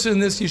 every person in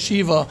this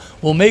yeshiva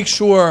will make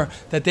sure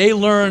that they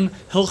learn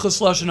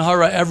Hilchos Lashon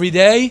Hara every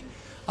day.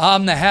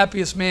 I'm the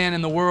happiest man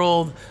in the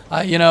world.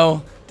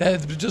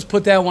 Just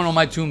put that one on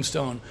my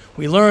tombstone.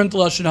 We learned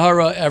Lashon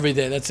Hara every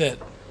day. That's it.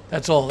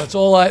 That's all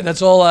I,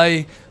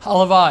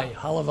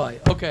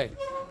 halavai. Okay.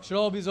 Should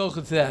all be zocheh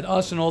to that.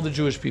 Us and all the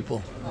Jewish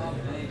people.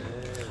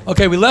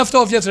 Okay, we left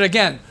off yesterday.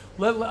 Again,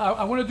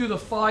 I want to do the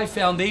 5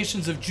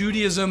 foundations of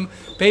Judaism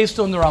based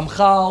on the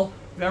Ramchal,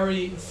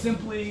 very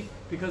simply,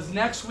 because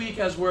next week,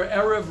 as we're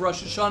Erev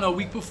Rosh Hashanah, a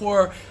week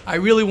before, I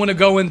really want to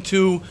go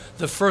into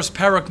the first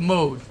parak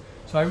mode.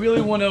 So I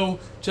really want to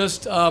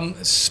just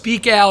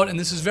speak out, and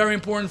this is very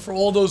important for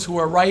all those who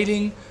are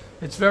writing.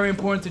 It's very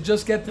important to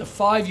just get the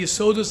 5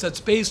 Yesodus that's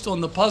based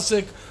on the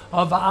pasuk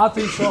of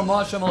Va'atim Shalom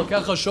Hashem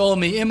Elokecha Shalom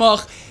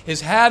Me'imach,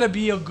 is how to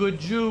be a good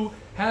Jew,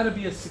 how to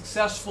be a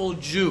successful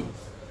Jew.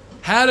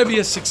 How to be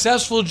a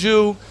successful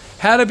Jew,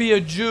 how to be a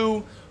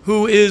Jew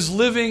who is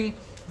living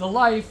the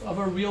life of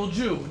a real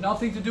Jew.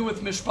 Nothing to do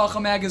with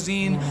Mishpacha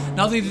magazine,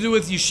 nothing to do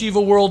with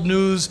Yeshiva World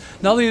News,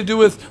 nothing to do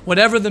with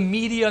whatever the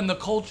media and the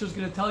culture is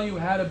going to tell you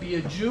how to be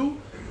a Jew,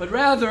 but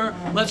rather,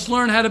 let's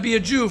learn how to be a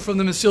Jew from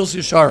the Mesilas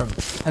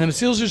Yesharim. And the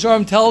Mesilas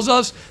Yesharim tells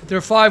us there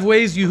are 5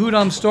 ways. Yehuda,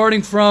 I'm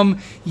starting from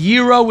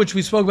Yira, which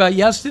we spoke about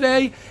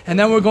yesterday, and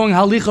then we're going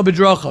Halicha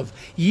B'drachav.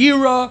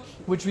 Yira,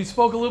 which we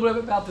spoke a little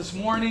bit about this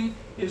morning,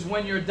 is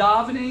when you're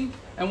davening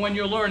and when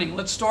you're learning.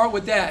 Let's start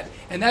with that.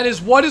 And that is,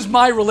 what is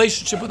my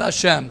relationship with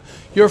Hashem?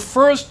 Your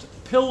first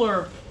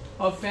pillar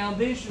of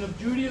foundation of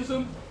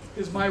Judaism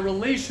is my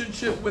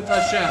relationship with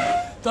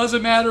Hashem.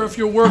 Doesn't matter if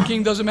you're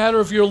working, doesn't matter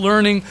if you're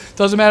learning,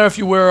 doesn't matter if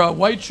you wear a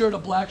white shirt, a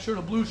black shirt,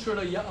 a blue shirt,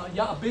 a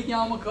big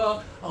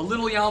yarmulke, a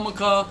little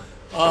yarmulke,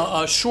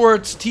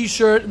 shorts,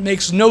 t-shirt,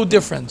 makes no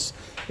difference.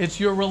 It's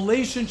your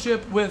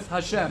relationship with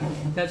Hashem.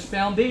 That's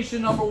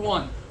foundation number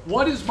 1.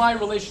 What is my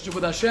relationship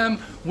with Hashem?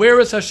 Where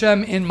is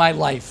Hashem in my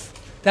life?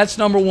 That's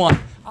number 1.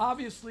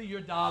 Obviously,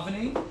 you're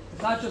davening.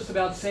 It's not just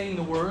about saying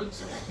the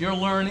words. You're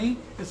learning.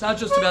 It's not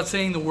just about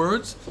saying the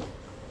words.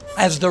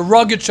 As the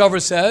Rugged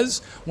Shavar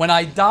says, when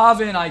I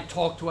daven, I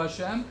talk to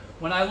Hashem.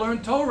 When I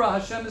learn Torah,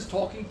 Hashem is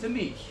talking to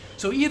me.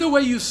 So either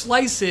way you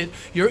slice it,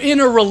 you're in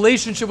a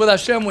relationship with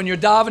Hashem when you're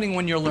davening,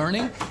 when you're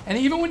learning. And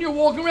even when you're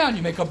walking around,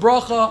 you make a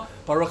bracha,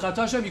 Baruch Atah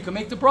Hashem, you can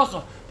make the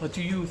bracha. But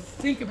do you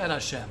think about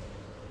Hashem?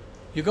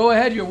 You go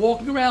ahead, you're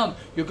walking around,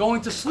 you're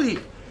going to sleep.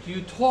 Do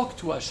you talk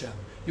to Hashem?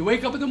 You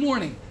wake up in the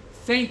morning,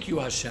 thank you,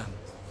 Hashem.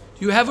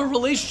 You have a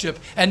relationship,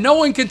 and no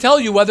one can tell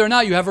you whether or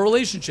not you have a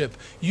relationship.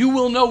 You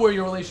will know where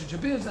your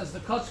relationship is. As the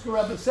Kotzker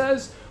Rebbe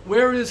says,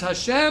 where is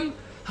Hashem?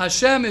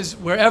 Hashem is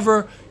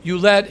wherever you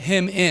let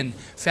Him in.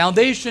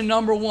 Foundation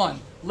number 1,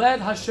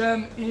 let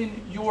Hashem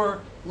in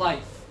your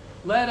life.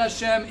 Let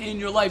Hashem in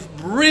your life.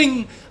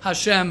 Bring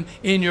Hashem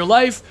in your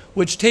life,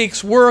 which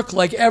takes work,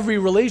 like every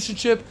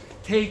relationship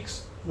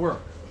takes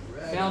work.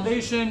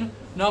 Foundation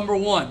number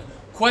 1.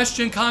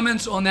 Question,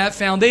 comments on that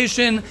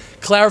foundation,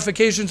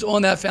 clarifications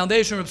on that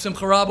foundation. Reb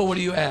Simcha Rabba, what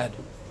do you add?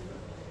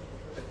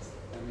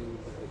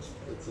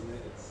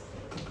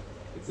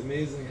 It's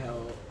amazing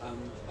how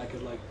I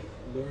could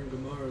learn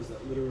Gemaras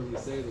that literally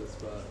say this,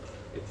 but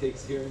it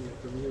takes hearing it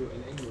from you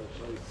in English.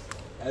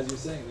 as you're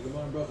saying, the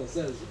Gemara in Bracha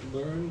says,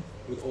 learn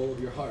with all of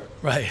your heart.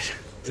 Right. It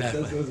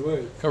Exactly. says those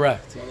words.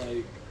 Correct. So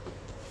like,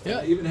 Yeah.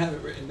 I even have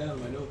it written down in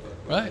my notebook.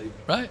 But Right.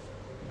 Like, Right.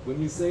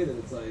 when you say that,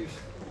 it's like,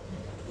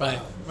 Right.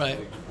 wow, Right.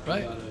 like,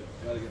 Right.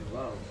 Gotta get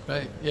involved.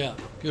 Right. Yeah.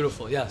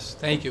 Beautiful. Yes.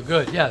 Thank you.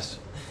 Good. Yes.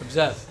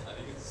 Obsessed. I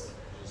think it's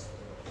just,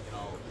 you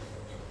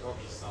talk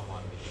to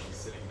someone, he's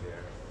sitting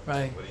there,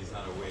 Right. but he's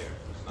not aware.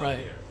 He's not Right.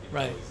 here. Even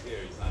Right. though he's here,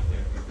 he's not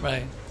here.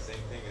 Right.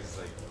 Same thing is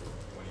like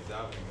when you're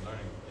davening and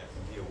learning, you have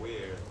to be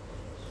aware of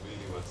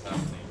really what's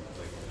happening.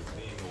 Like just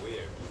being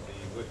aware,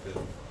 being with it,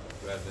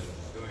 rather than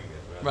just doing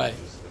it. Rather Right.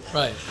 than just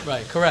Right.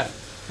 Right. Correct.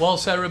 Well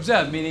said, Reb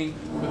Zev. Meaning,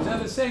 Reb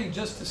Zev is saying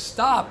just to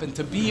stop and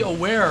to be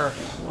aware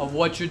of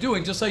what you're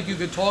doing. Just like you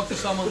could talk to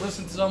someone,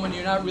 listen to someone,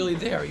 you're not really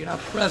there. You're not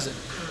present.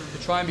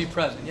 To try and be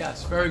present.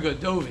 Yes. Very good,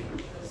 Dovi.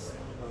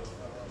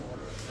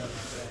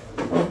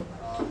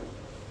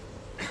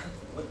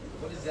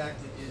 What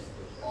exactly is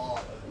the awe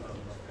of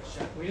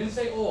Hashem? We didn't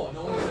say all.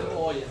 No one said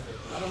all yet.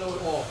 I don't know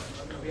what all.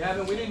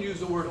 We didn't use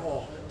the word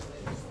all.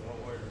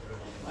 What word is it?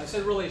 I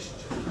said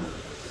relationship.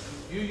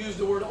 You used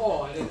the word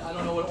all. I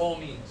don't know what all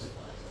means.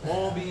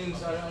 All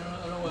means I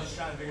don't know I'm what just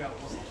trying to figure out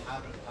what's the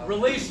habit.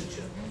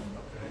 relationship.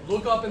 Okay.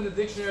 Look up in the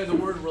dictionary the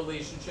word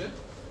relationship.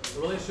 A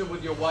relationship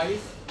with your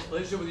wife,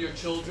 relationship with your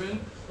children,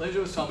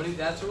 relationship with somebody.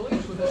 That's a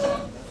relationship with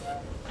Hashem.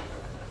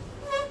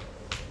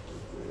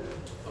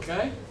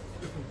 Okay?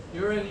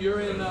 You're in.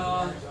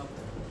 Yeah,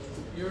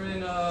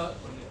 No,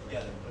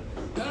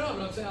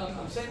 but I'm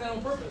saying that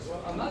on purpose.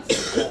 Well, I'm not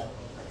saying all.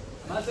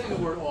 I'm not saying the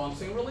word all. I'm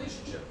saying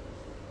relationship.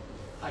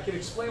 I can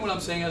explain what I'm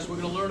saying as we're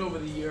going to learn over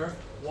the year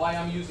why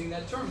I'm using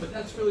that term. But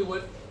that's really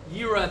what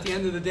Yira at the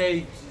end of the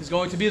day is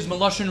going to be, is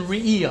Melashon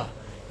Re'iyah.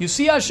 You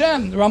see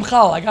Hashem, the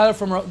Ramchal. I got it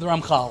from the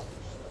Ramchal.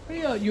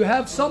 Yeah, you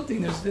have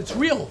something. It's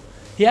real.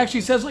 He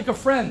actually says like a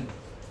friend.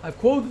 I've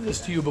quoted this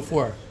to you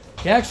before.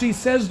 He actually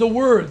says the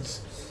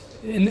words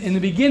in the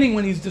beginning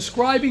when he's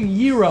describing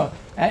Yira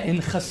in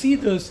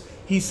Chasidus.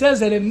 He says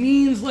that it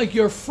means like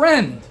your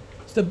friend.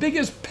 It's the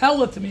biggest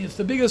pellet to me. It's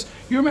the biggest.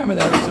 You remember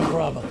that,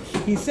 Rabba.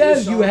 He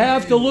says you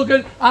have to look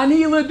at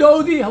Ani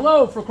Ledodi.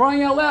 Hello, for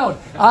crying out loud.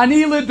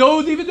 Ani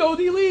Ledodi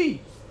v'Dodi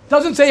li.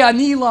 Doesn't say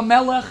Ani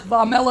LaMelech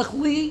v'Melech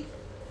li.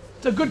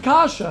 It's a good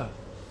kasha.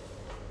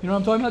 You know what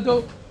I'm talking about,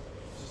 though?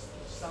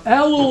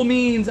 Elul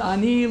means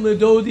Ani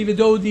Ledodi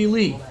v'Dodi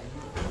li.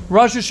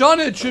 Rosh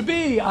Hashanah it should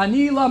be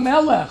Ani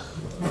LaMelech,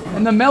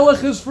 and the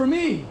Melech is for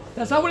me.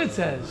 That's not what it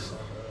says.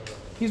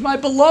 He's my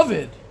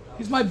beloved.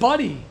 He's my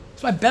buddy.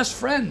 He's my best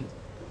friend.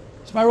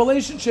 It's my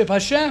relationship,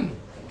 Hashem.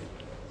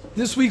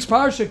 This week's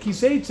Parsha,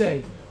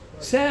 Kiseitze,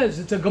 says,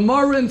 it's a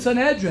Gemara in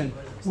Sanhedrin,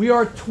 we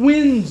are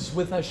twins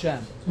with Hashem.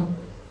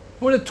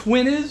 What a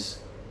twin is?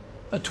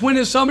 A twin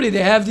is somebody,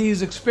 they have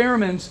these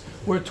experiments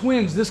where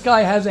twins, this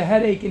guy has a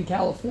headache in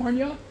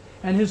California,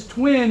 and his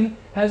twin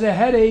has a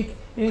headache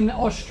in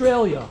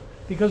Australia.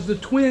 Because the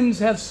twins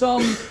have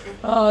some,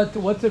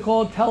 what's it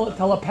called,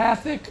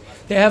 telepathic?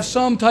 They have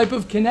some type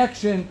of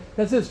connection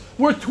that says,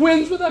 we're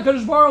twins with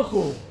HaKadosh Baruch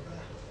Hu.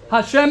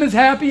 Hashem is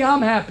happy,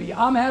 I'm happy.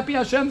 I'm happy,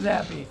 Hashem's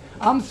happy.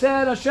 I'm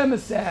sad, Hashem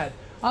is sad.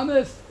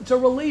 It's a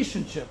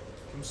relationship.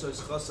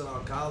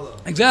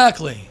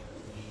 Exactly.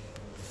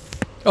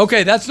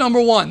 Okay, that's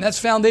number one. That's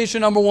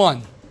foundation number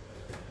one.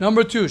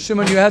 Number two,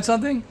 Shimon, you had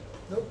something?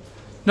 Nope.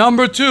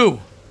 Number two,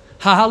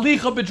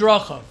 hahalicha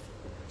b'drachav.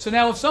 So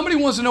now if somebody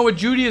wants to know what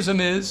Judaism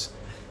is,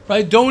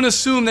 right, don't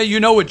assume that you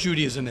know what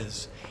Judaism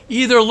is.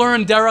 Either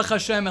learn Derech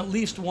Hashem at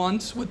least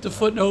once with the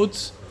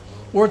footnotes,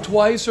 or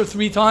twice or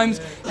three times,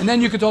 and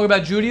then you can talk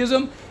about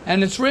Judaism,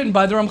 and it's written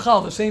by the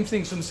Ramchal, the same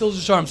thing, so Mesilas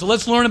Yesharim. So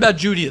let's learn about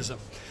Judaism.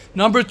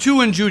 Number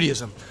two in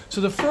Judaism. So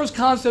the first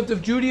concept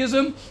of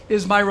Judaism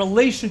is my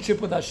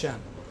relationship with Hashem.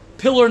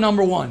 Pillar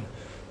number one.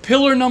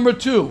 Pillar number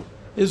two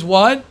is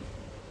what?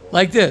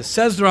 Like this.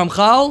 Says the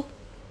Ramchal,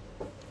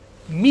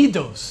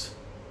 Midos.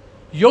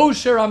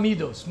 Yosher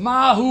Amidos.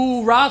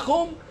 Mahu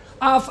Rachum,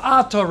 Af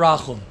Ata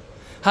Rachum.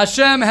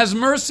 Hashem has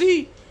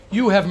mercy,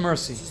 you have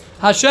mercy.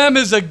 Hashem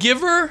is a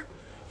giver,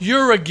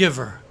 you're a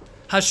giver.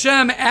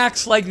 Hashem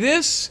acts like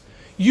this,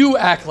 you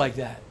act like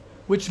that.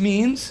 Which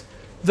means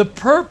the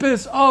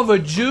purpose of a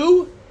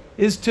Jew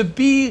is to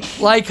be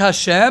like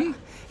Hashem.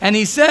 And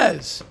he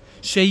says,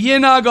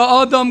 Sheyinag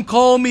Adam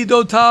kol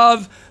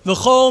midotav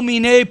v'chol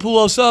minei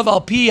pulosav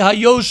al pi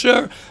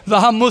hayosher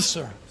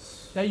v'hamusar.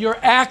 That you're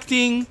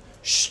acting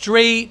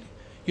straight,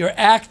 you're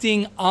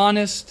acting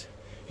honest,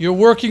 you're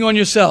working on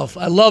yourself.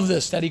 I love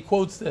this, that he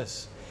quotes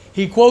this.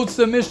 He quotes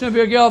the Mishnah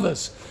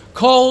B'Yergavos.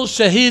 Kol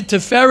shahid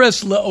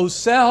teferes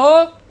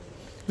le'oseha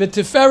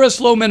v'teferes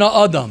lo min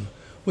ha'adam.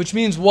 Which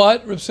means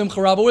what? Reb Simcha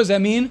Rabba, what does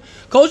that mean?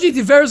 Kol shahid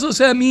teferes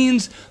le'oseha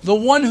means the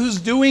one who's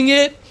doing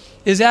it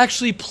is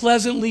actually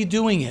pleasantly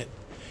doing it.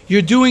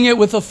 You're doing it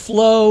with a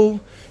flow,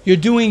 you're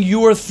doing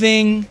your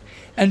thing,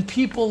 and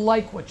people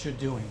like what you're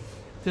doing.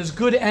 There's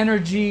good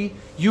energy,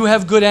 you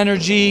have good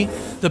energy,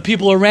 the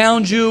people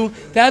around you.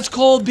 That's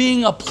called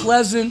being a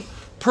pleasant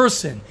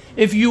person.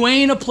 If you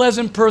ain't a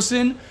pleasant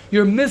person,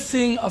 you're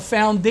missing a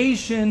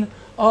foundation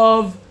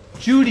of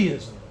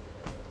Judaism.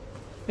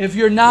 If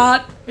you're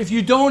if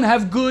you don't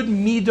have good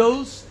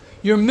midos,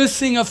 you're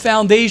missing a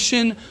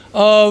foundation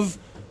of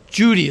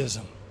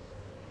Judaism.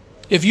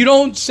 If you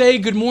don't say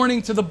good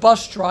morning to the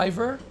bus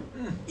driver,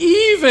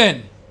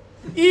 even,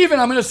 I'm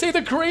going to say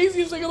the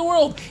craziest thing in the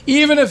world,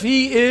 even if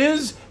he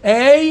is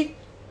a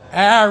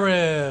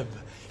Arab,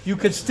 you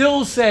could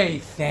still say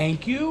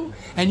thank you,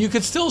 and you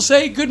could still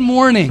say good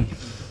morning.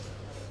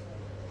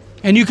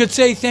 And you could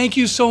say thank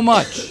you so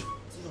much.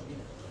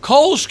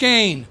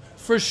 Kolshkein,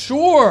 for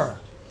sure.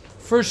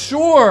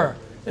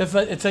 If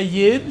it's a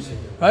Yid,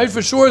 right?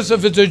 For sure,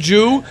 if it's a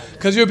Jew,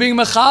 because you're being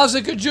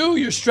mechazik a Jew,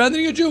 you're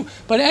strengthening a Jew.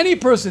 But any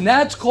person,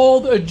 that's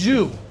called a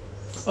Jew.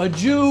 A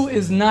Jew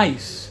is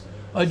nice.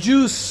 A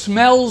Jew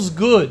smells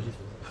good,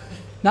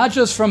 not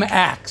just from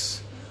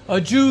acts.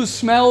 A Jew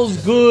smells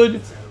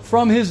good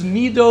from his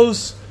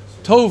midos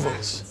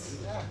tovos.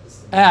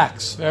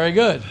 Acts, very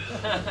good.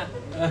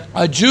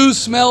 A Jew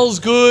smells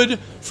good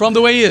from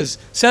the way he is.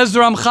 Says the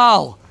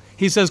Ramchal.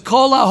 He says,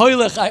 Kol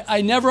ha'hoylech.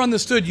 I never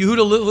understood.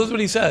 Yehuda, listen what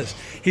he says.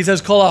 He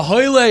says, Kol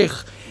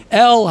ha'hoylech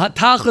el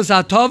hatachas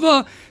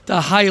hatova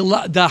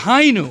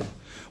dahainu.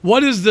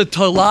 What is the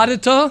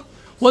toladita?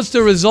 What's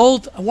the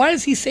result? Why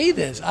does he say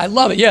this? I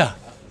love it. Yeah.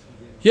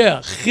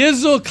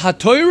 Chizuk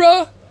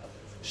ha'toira.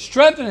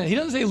 Strengthen it. He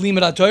doesn't say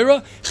limud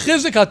ha'toira.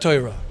 Chizuk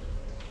ha'toira.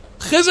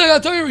 Chizuk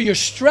ha'toira. You're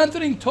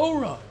strengthening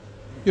Torah.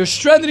 You're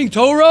strengthening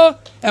Torah.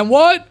 And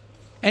what?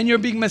 And you're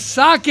being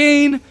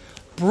mesakein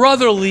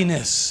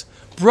brotherliness.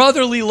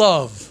 Brotherly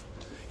love.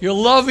 You're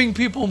loving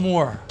people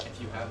more.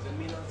 If you have good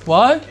midos.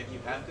 What? If you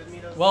have good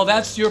midos. Well,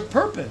 that's your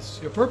purpose.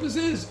 Your purpose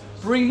is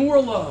bring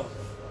more love.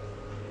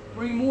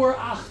 Bring more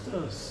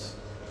achdus.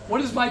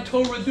 What is my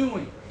Torah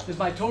doing? Is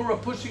my Torah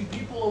pushing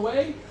people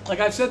away? Like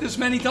I've said this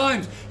many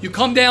times. You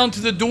come down to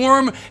the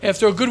dorm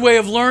after a good way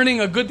of learning,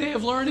 a good day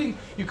of learning.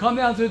 You come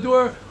down to the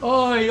door.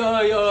 Oy,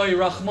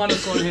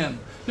 Rachmanis on him.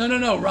 No.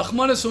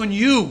 Rachmanis on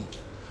you.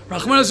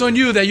 Rachmanis on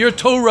you that your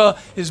Torah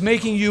is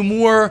making you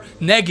more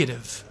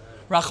negative.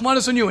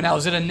 Rachmanis on you. Now,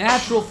 is it a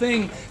natural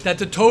thing that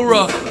the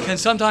Torah can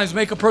sometimes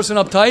make a person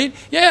uptight?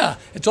 Yeah.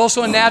 It's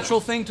also a natural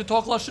thing to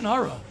talk Lashon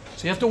Hara.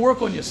 So you have to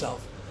work on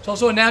yourself. It's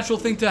also a natural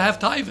thing to have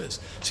taivas.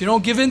 So you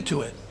don't give into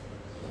it.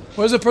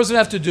 What does a person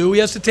have to do? He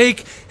has to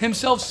take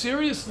himself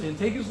seriously and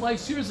take his life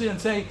seriously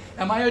and say,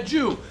 am I a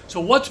Jew? So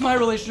what's my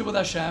relationship with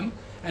Hashem?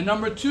 And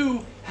number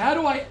two, how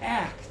do I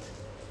act?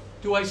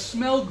 Do I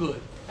smell good?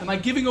 Am I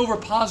giving over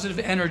positive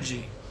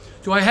energy?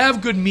 Do I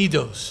have good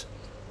midos?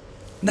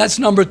 That's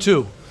number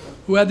two.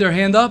 Who had their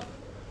hand up?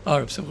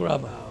 Oh, Simcha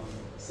Rabba.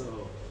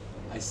 So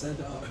I sent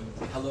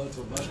hello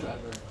to a bus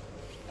driver,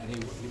 and he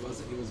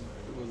was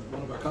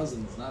one of our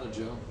cousins, not a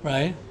Jew.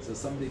 Right. So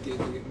somebody gave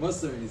me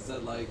muster, and he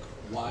said like,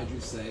 why'd you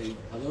say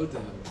hello to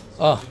him?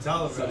 Oh.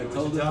 Tell him, So I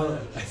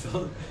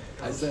told him.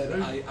 I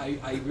said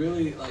I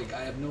really like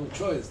I have no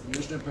choice. The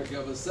Mishnah in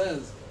Pirkei Avos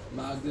says.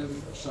 Magdim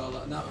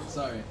Shalom. No,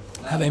 sorry.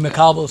 Have a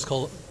Makabel is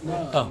called.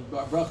 No,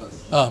 brachas.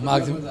 Oh,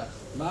 Magdim.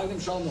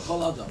 Magdim Shalom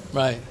L'chol Adam.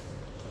 Right.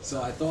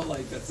 So I thought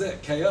like that's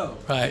it, KO.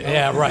 Right.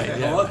 Yeah. Right.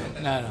 Yeah.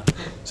 Right. No.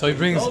 So he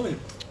brings.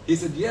 He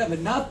said, yeah, but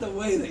not the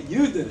way that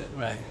you did it.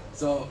 Right.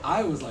 So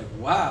I was like,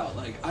 wow,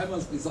 like I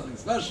must be something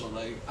special.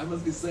 Like I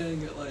must be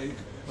saying it like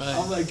Right.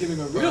 I'm like giving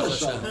a real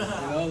shalom.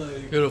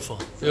 Like Beautiful.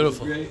 a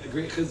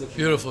great chizuk.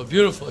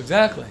 Beautiful.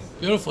 Exactly.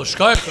 Beautiful.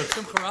 Shkoyach,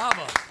 Simcha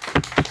Rabba.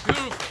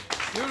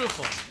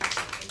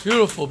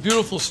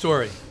 Beautiful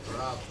story.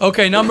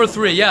 Okay, number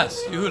 3.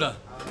 Yes, Yehuda.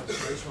 I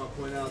just want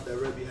to point out that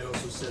Rebbe had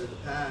also said in the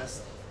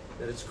past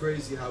that it's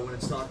crazy how when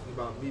it's talking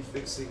about me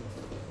fixing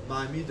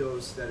my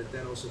midos, that it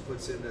then also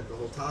puts in that the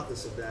whole topic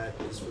of that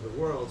is for the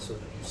world, so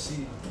that you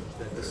see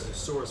that this is a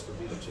source for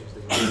me to change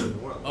things in the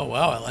world. Oh,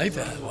 wow, I like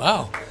that.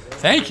 Wow.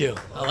 Thank you.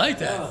 I like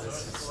that.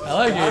 I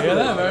like it. You hear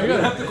that? Very You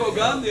don't have good. to call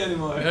Gandhi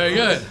anymore.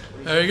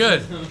 Very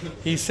good.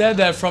 He said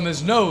that from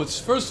his notes.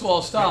 First of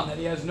all, stop. That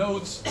he has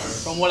notes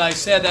from what I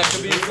said that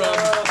could be from...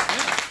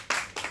 Yeah.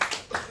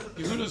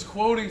 Yehuda's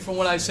quoting from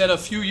what I said a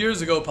few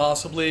years ago,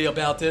 possibly,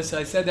 about this.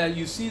 I said that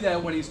you see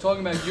that when he's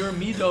talking about your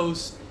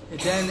midos,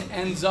 it then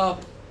ends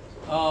up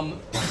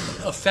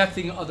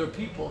affecting other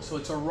people. So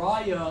it's a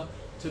raya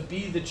to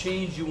be the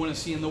change you want to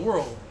see in the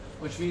world,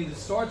 which means it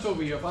starts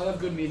over here. If I have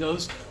good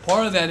midos,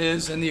 part of that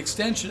is, and the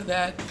extension of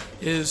that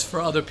is for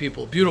other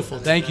people. Beautiful.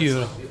 Thank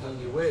you.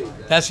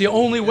 That's the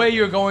only way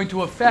you're going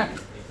to affect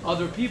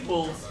other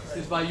people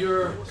is by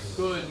your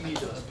good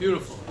midos.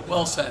 Beautiful.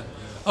 Well said.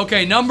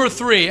 Okay, number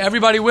 3.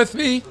 Everybody with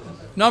me?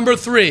 Number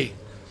 3.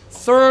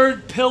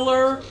 Third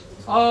pillar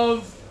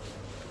of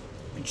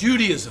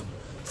Judaism.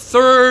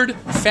 Third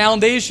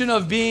foundation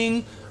of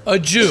being a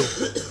Jew.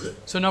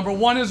 So number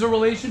 1 is a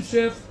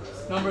relationship.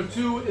 Number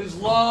 2 is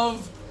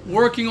love,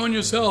 working on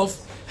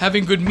yourself,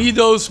 having good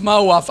midos,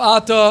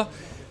 ma'uafata,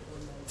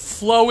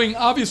 flowing.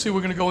 Obviously, we're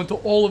going to go into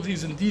all of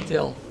these in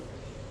detail.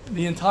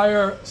 The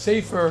entire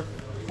Sefer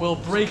will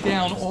break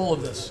down all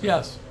of this.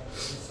 Yes?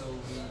 So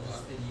we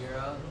just did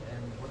Yira,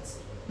 and what's...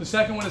 The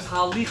second one is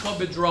Halicha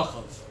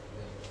B'drachav.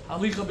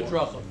 Halicha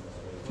B'drachav.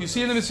 If you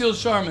see in the Mesilas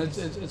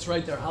Yesharim, it's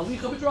right there.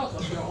 Halicha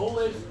B'drachav. Your whole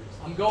life,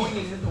 I'm going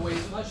in the ways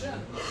of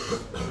Hashem.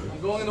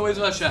 I'm going in the ways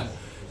of Hashem.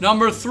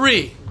 Number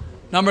three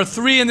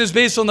and this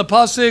based on the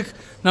pasuk.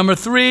 Number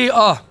three,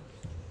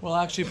 well,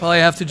 actually, probably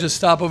have to just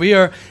stop over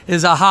here,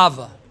 is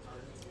ahava.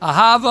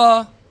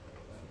 Ahava,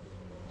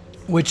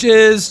 which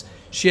is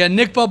she'an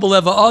nikba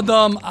b'leva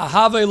adam,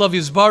 ahava elav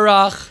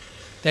yizbarach,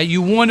 that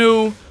you want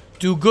to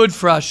do good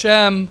for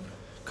Hashem,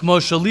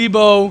 kmo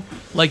shalibo,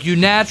 like you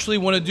naturally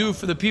want to do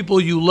for the people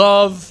you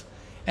love,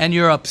 and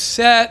you're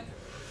upset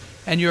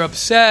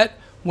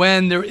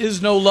when there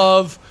is no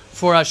love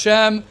for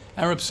Hashem.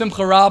 And Reb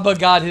Simcha Rabba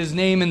got his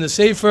name in the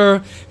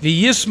Sefer,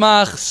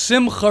 V'yismach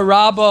Simcha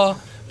Rabba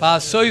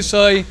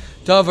ba'asoisoi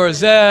davar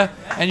zeh,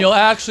 and you'll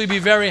actually be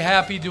very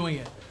happy doing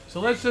it. So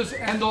let's just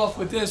end off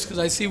with this, because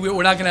I see we're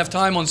not going to have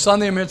time on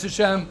Sunday, Mirz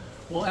Hashem.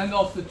 We'll end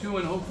off the two,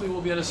 and hopefully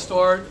we'll be able to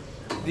start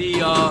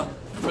the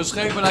first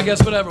chag, but I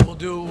guess whatever we'll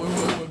do,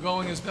 we're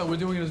doing it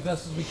as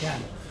best as we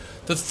can.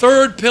 The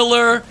third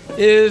pillar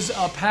is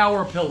a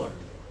power pillar.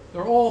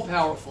 They're all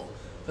powerful.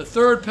 The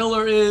third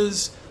pillar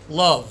is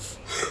love.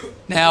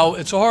 Now,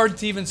 it's hard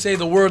to even say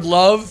the word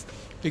love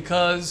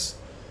because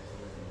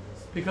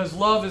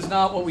love is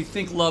not what we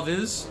think love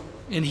is.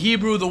 In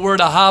Hebrew, the word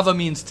ahava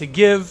means to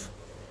give.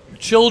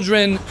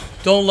 Children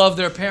don't love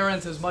their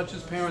parents as much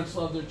as parents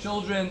love their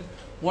children.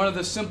 One of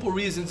the simple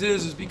reasons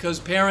is because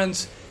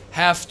parents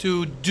have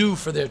to do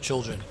for their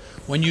children.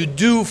 When you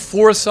do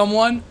for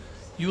someone,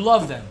 you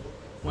love them.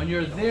 When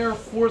you're there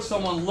for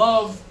someone,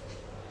 love.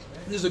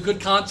 This is a good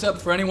concept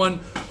for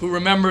anyone who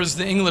remembers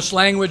the English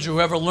language or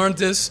whoever learned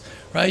this,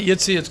 right?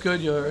 Yitzi, it's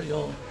good.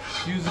 You'll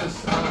use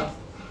this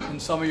in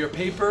some of your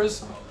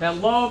papers.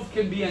 That love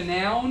can be a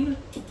noun,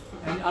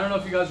 and I don't know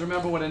if you guys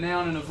remember what a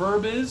noun and a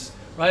verb is,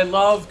 right?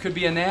 Love could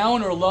be a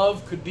noun or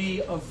love could be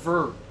a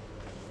verb.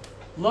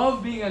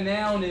 Love being a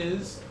noun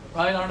is,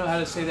 right? I don't know how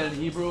to say that in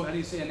Hebrew. How do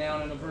you say a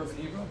noun and a verb in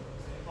Hebrew?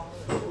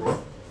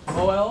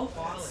 Poel.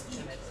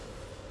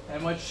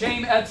 And what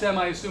shem etzem,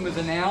 I assume, is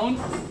a noun,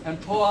 and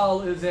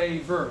poal is a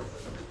verb.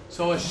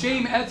 So a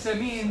shem etzem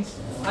means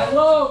I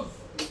love.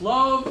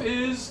 Love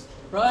is,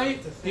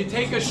 right? You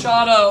take a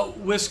shot of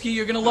whiskey,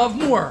 you're going to love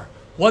more.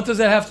 What does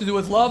that have to do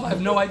with love? I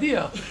have no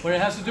idea. What it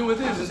has to do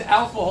with is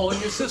alcohol in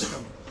your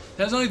system.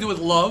 That has nothing to do with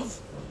love.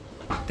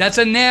 That's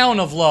a noun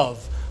of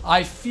love.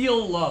 I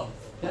feel love.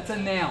 That's a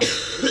noun.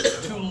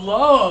 To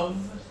love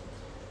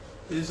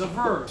is a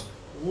verb.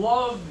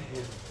 Love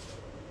him.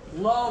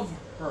 Love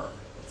her.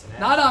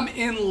 Not I'm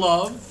in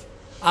love.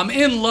 I'm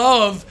in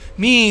love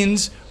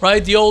means,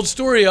 right, the old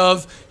story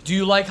of, do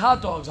you like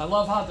hot dogs? I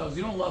love hot dogs.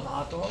 You don't love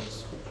hot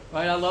dogs,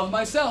 right? I love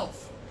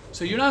myself.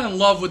 So you're not in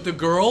love with the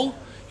girl.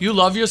 You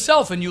love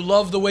yourself, and you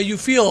love the way you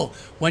feel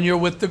when you're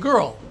with the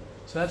girl.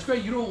 So that's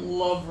great. You don't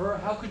love her.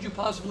 How could you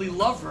possibly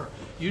love her?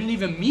 You didn't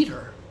even meet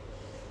her,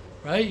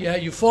 right? Yeah,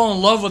 you fall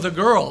in love with a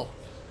girl.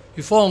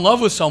 You fall in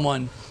love with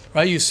someone,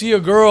 right? You see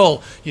a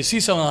girl. You see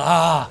someone,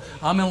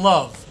 I'm in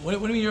love. What do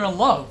you mean you're in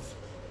love?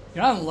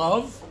 You're not in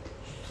love.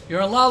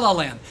 You're in La La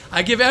Land.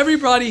 I give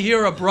everybody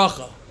here a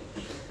bracha.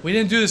 We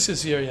didn't do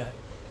this year yet.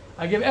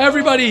 I give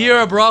everybody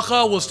here a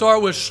bracha. We'll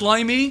start with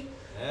Shlomi.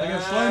 I give you a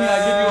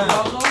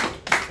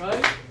bracha,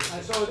 right?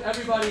 I start with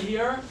everybody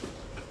here.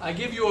 I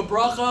give you a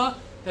bracha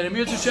that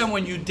Amir Hashem,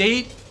 when you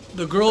date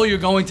the girl you're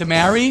going to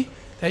marry,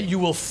 that you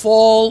will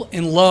fall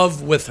in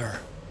love with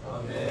her.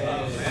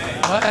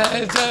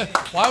 Amen.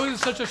 Why was it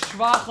such a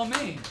shvach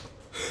amen?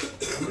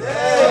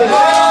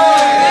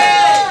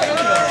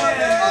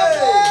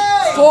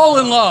 Fall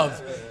in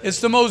love. It's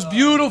the most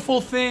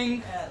beautiful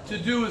thing to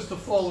do is to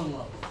fall in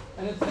love.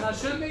 And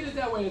Hashem made it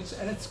that way.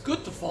 It's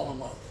good to fall in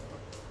love.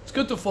 It's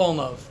good to fall in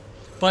love.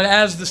 But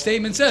as the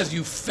statement says,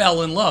 you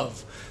fell in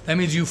love. That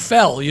means you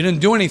fell. You didn't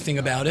do anything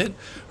about it.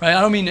 Right?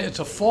 I don't mean it's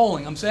a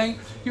falling. I'm saying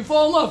you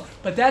fall in love.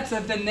 But that's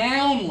the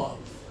noun love.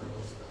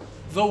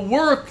 The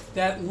work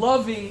that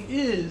loving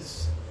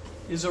is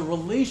a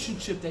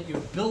relationship that you're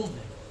building.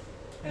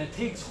 And it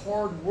takes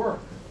hard work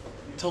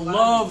to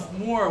love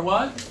more.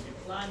 What?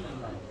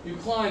 You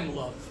climb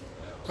love.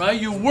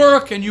 Right? You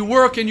work and you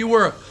work and you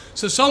work.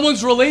 So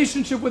someone's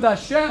relationship with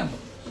Hashem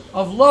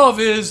of love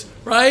is,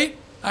 right?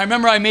 I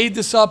remember I made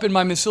this up in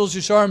my Mesilas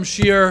Yesharim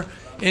shir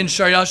in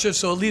Shariasha,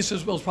 so at least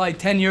it was probably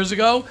 10 years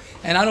ago.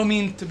 And I don't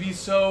mean to be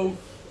so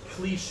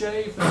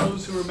cliche. For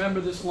those who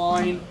remember this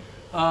line,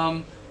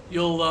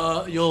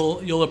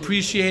 you'll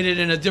appreciate it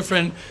in a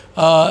different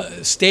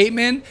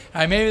statement.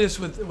 I made this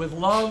with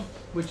love,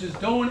 which is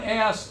don't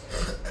ask,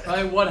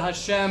 right, what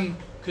Hashem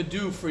could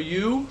do for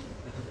you,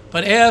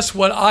 but ask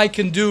what I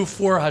can do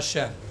for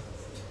Hashem.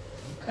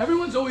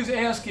 Everyone's always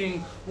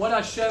asking what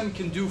Hashem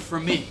can do for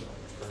me.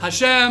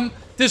 Hashem,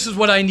 this is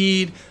what I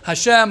need.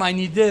 Hashem, I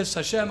need this.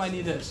 Hashem, I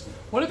need this.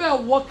 What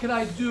about what can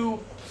I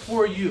do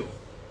for you?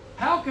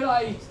 How could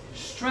I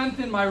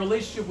strengthen my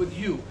relationship with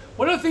you?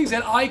 What are the things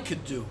that I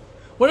could do?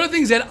 What are the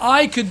things that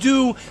I could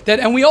do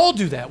and we all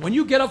do that. When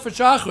you get up for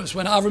Shachris,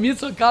 when Avram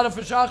Yitzchak got up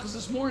for Shachris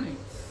this morning,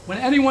 when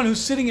anyone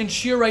who's sitting in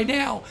shir right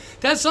now,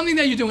 that's something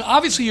that you're doing.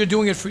 Obviously, you're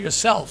doing it for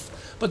yourself.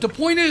 But the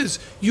point is,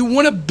 you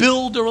want to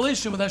build a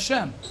relationship with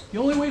Hashem. The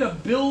only way to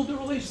build a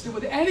relationship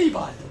with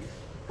anybody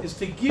is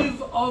to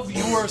give of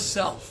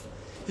yourself.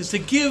 is to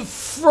give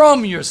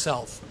from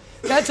yourself.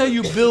 That's how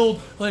you build.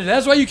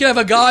 That's why you can have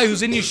a guy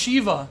who's in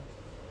yeshiva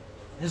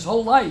his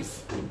whole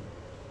life.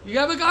 You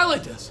have a guy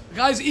like this. The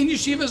guy's in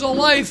yeshiva his whole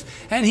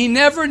life, and he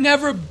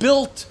never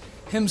built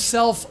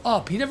himself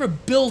up. He never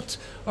built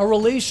a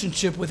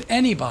relationship with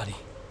anybody.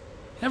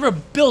 He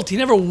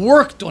never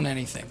worked on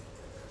anything.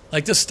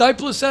 Like the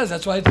Stipler says,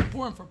 that's why it's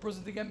important for a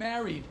person to get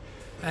married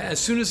as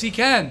soon as he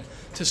can,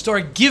 to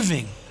start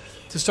giving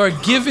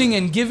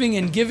and giving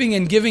and giving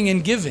and giving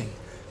and giving.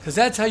 Because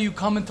that's how you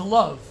come into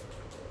love.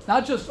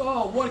 Not just,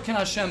 what can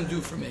Hashem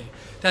do for me?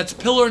 That's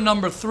pillar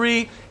number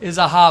 3 is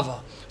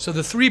ahava. So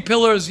the 3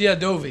 pillars,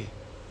 Dovi.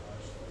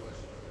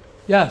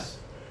 Yes.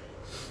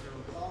 Can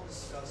we all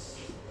discuss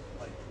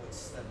like what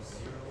step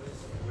 0 is,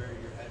 where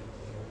your head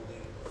would be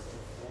holding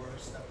before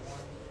step 1?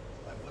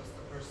 Like what's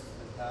the person's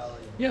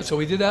mentality? Yeah, so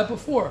we did that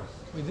before.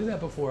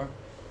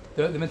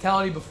 The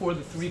mentality before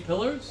the 3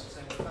 pillars. I'm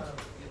saying,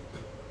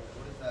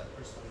 what does that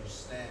person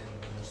understand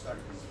when they're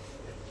starting? Because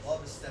if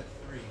love is step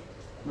 3,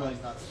 love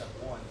is not step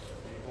 1,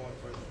 then you're going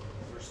for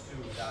the first 2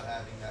 without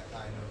having that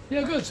kind of.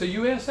 Yeah, good. So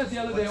you asked that the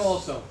other day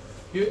also.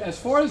 As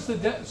far as so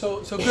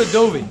good,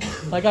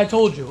 Dovi. Like I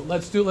told you,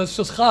 let's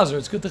just chazer.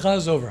 It's good to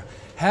chazer over.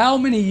 How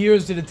many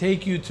years did it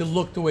take you to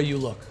look the way you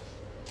look?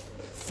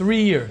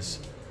 3 years.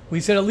 We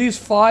said at least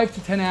 5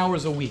 to 10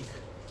 hours a week.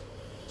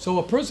 So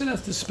a person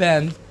has to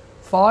spend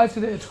 5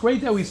 to. It's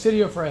great that we sit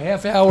here for a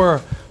half hour,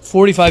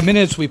 45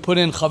 minutes. We put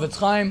in Chofetz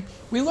Chaim.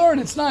 We learn.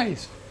 It's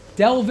nice.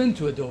 Delve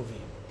into it, Dovi.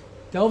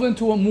 Delve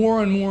into it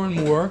more and more and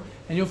more.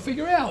 And you'll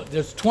figure out,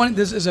 this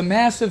is a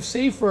massive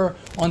sefer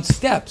on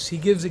steps. He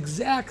gives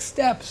exact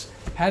steps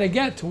how to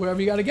get to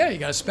wherever you got to get. You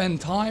got to spend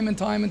time and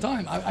time and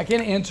time. I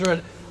can't answer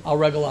it al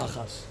regel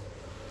achas.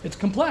 It's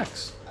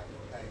complex. Can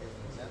I give an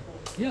example?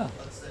 Yeah.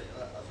 Let's say,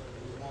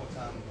 a long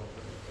time ago,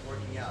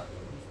 working out.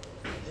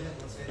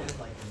 Let's say I didn't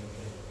like it,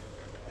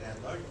 and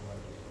I learned to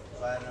like it.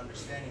 So I had an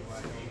understanding where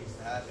I know it needs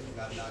to happen, you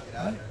got to knock it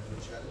out, you got to do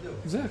what you got to do.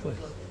 Exactly.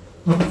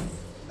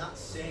 Not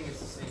saying it's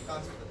the same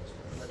concept,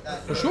 but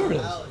that For sure it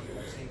is. mentality,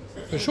 I'm saying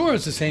For sure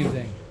it's the same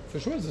thing.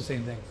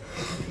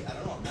 I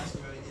don't know, I'm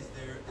asking really, is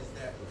there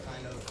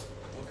kind of,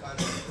 what kind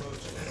of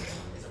approach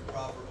is a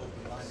proper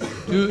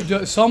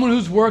open-minded? Someone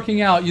who's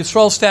working out,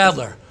 Yisrael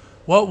Stadler.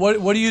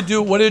 What do you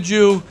do? What did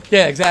you?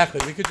 Yeah,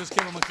 exactly. We could just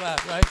give him a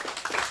clap, right?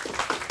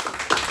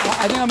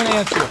 I think I'm going to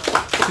answer you.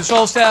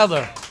 Yisrael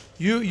Stadler,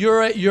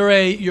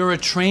 you're a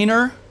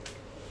trainer,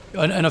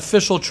 an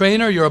official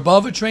trainer. You're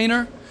above a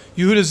trainer.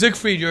 Yehuda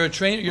Siegfried, you're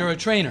a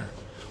trainer.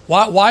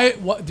 Why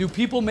do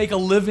people make a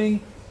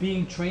living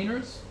being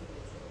trainers?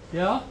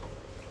 Yeah?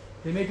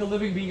 They make a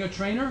living being a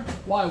trainer?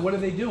 Why? What are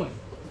they doing?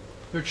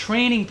 They're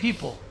training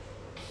people.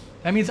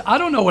 That means I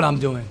don't know what I'm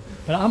doing,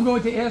 but I'm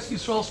going to ask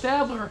Yisrael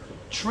Stadler,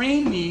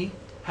 train me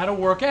how to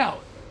work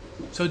out.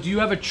 So do you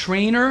have a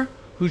trainer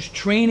who's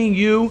training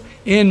you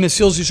in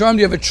Mesilas Yesharim? Do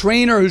you have a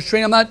trainer who's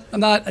training? I'm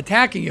not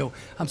attacking you.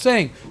 I'm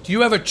saying, do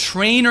you have a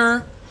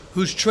trainer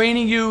who's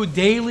training you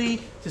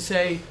daily to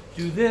say,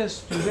 do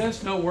this,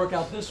 no, work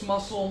out this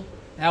muscle,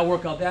 now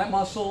work out that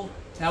muscle,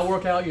 now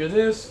work out your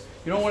this.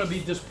 You don't want to be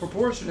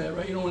disproportionate,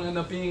 right? You don't want to end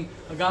up being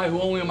a guy who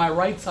only on my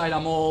right side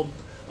I'm all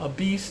a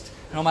beast,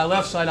 and on my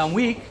left side I'm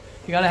weak.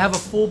 You got to have a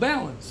full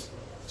balance.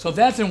 So if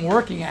that's in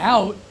working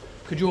out,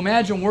 could you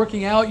imagine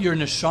working out your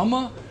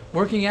neshama,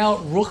 working out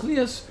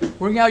ruchnius,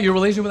 working out your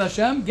relationship with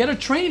Hashem? Get a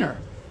trainer,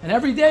 and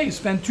every day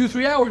spend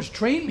 2-3 hours.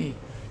 Train me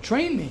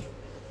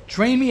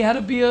how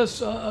to be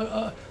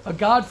a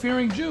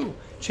God-fearing Jew.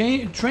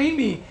 Train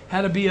me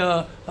how to be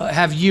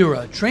have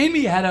yira. Train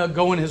me how to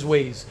go in His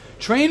ways.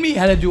 Train me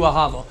how to do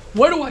ahava.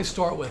 What do I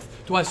start with?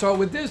 Do I start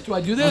with this? Do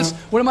I do this?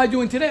 What am I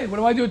doing today? What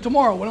am I doing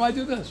tomorrow? What do I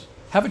do this?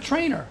 Have a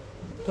trainer.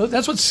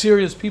 That's what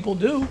serious people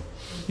do.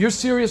 You're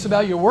serious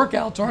about your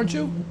workouts, aren't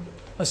you?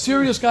 A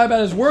serious guy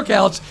about his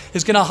workouts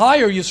is going to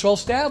hire Yisrael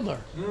Stadler.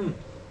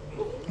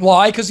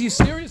 Why? Because he's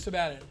serious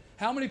about it.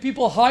 How many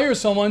people hire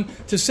someone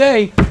to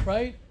say,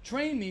 right,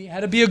 train me how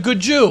to be a good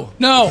Jew?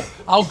 No,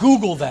 I'll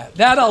Google that.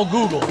 I'll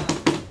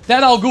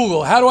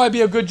Google. How do I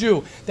be a good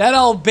Jew?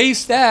 I'll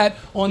base that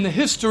on the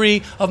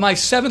history of my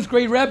 7th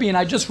grade Rebbe, and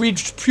I just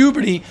reached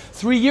puberty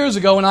 3 years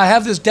ago, and I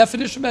have this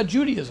definition about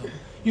Judaism.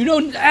 You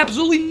know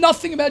absolutely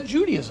nothing about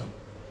Judaism.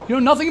 You know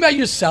nothing about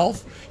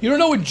yourself. You don't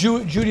know what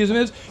Judaism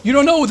is. You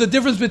don't know the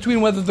difference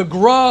between whether the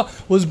Gra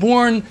was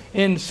born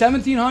in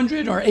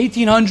 1700 or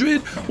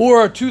 1800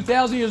 or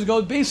 2,000 years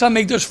ago. Based on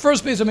Mikdash,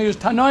 first based on Mikdash,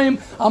 Tanaim,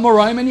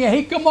 Amoraim, and you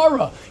hate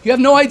Gemara. You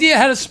have no idea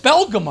how to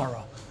spell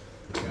Gemara.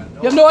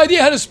 You have no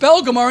idea how to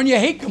spell Gemara, and you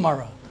hate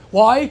Gemara.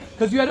 Why?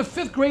 Because you had a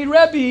 5th grade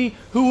Rebbe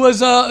who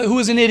was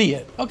an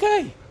idiot.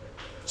 Okay.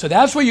 So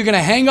that's where you're going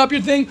to hang up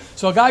your thing.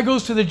 So a guy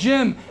goes to the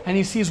gym and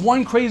he sees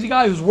one crazy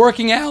guy who's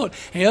working out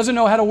and he doesn't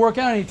know how to work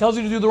out and he tells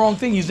you to do the wrong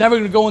thing. He's never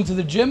going to go into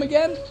the gym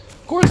again?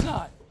 Of course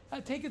not.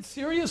 I take it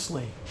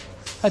seriously.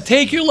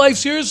 Take your life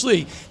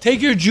seriously.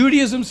 Take your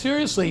Judaism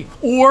seriously.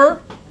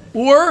 Or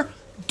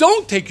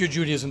don't take your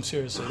Judaism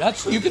seriously.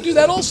 You can do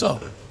that also.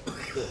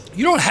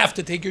 You don't have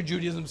to take your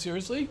Judaism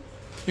seriously.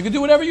 You can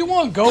do whatever you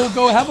want.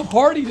 Go have a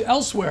party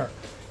elsewhere.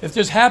 If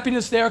there's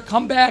happiness there,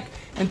 come back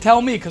and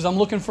tell me, because I'm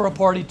looking for a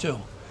party too.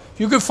 If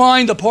you could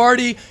find a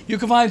party, you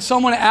can find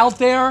someone out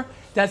there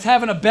that's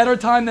having a better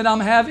time than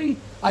I'm having,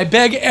 I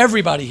beg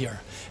everybody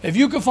here. If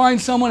you could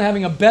find someone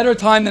having a better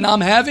time than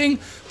I'm having,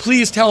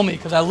 please tell me,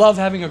 because I love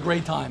having a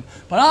great time.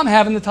 But I'm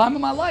having the time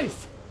of my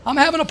life. I'm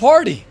having a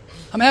party.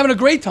 I'm having a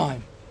great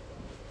time.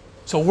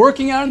 So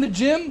working out in the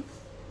gym,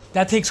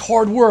 that takes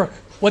hard work.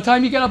 What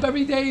time you get up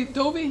every day,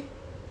 Dovey?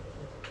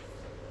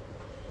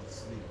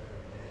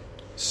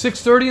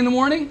 6:30 in the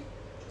morning?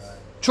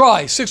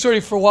 Try.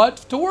 6:30 for what?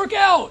 To work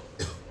out.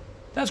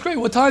 That's great.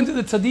 What time do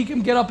the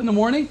tzaddikim get up in the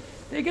morning?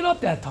 They get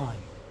up that time.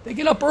 They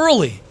get up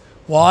early.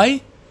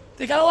 Why?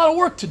 They got a lot of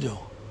work to do.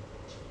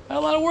 Got a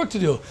lot of work to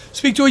do.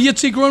 Speak to a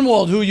Yitzi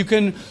Grunwald who you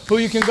can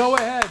go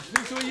ahead.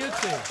 Speak to a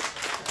Yitzi.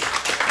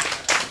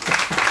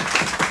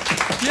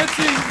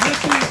 Yitzi.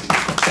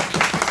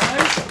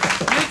 Right?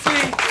 Yitzi.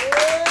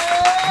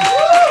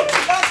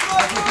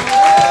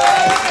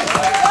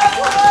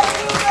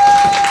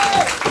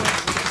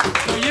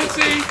 So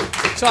Yitzi.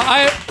 So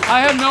I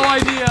have no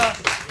idea.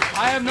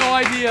 I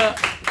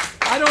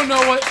don't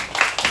know what.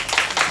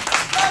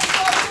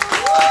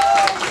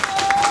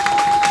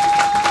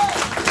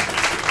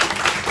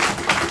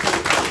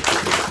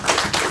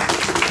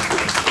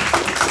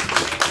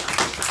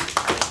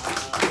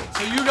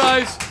 So you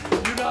guys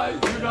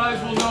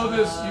will know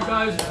this.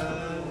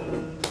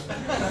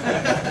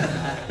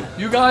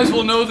 You guys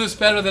will know this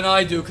better than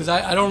I do, because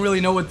I don't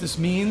really know what this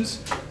means.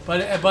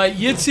 But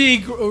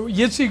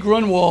Yitzi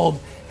Grunwald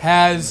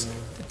has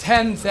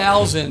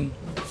 10,000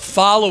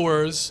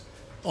 followers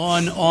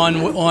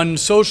on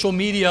social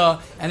media,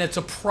 and it's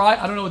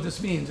I don't know what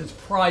this means. It's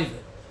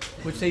private,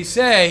 which they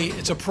say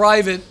it's a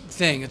private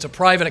thing. It's a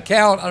private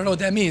account. I don't know what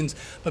that means,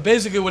 but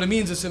basically what it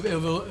means is if it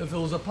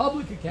was a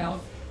public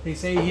account, they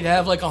say he'd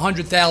have like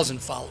 100,000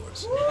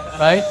 followers,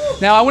 right?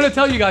 Now I want to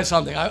tell you guys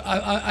something.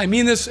 I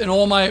mean this in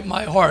all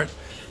my heart,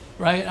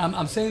 right?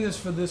 I'm saying this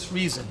for this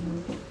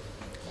reason.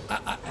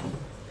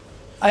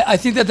 I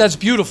think that's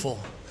beautiful.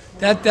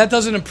 That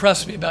doesn't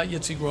impress me about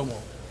Yitzi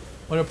Grunwald.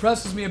 What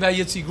impresses me about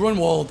Yitzi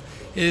Grunwald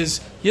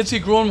is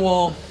Yitzi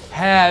Grunwald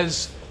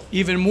has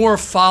even more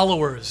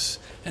followers,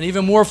 and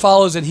even more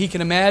followers than he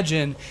can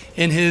imagine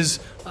in his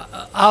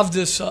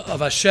avdus of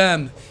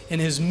Hashem,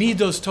 in his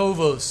midos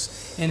tovos,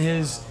 in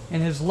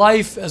his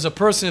life as a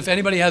person. If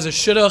anybody has a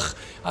shidduch,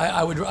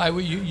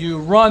 you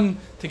run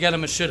to get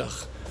him a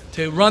shidduch.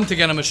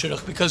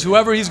 Because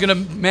whoever he's going to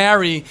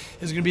marry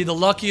is going to be the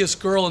luckiest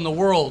girl in the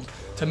world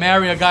to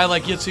marry a guy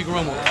like Yitzi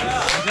Grunwald.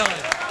 I'm telling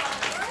you.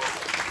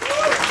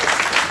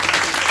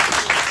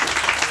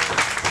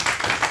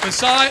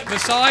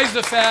 Besides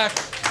the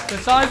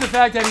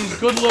fact that he's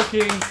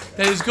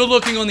good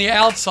looking on the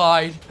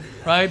outside,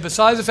 right?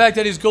 Besides the fact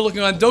that he's good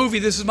looking on Dovi,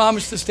 this is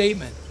mamish the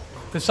statement.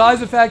 Besides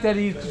the fact that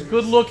he's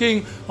good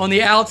looking on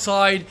the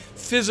outside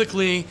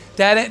physically,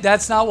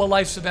 that's not what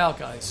life's about,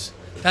 guys.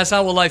 That's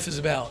not what life is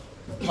about.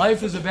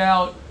 Life is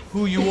about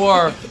who you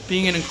are,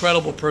 being an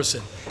incredible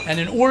person. And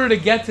in order to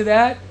get to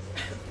that,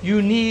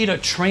 you need a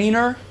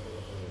trainer.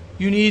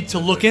 You need to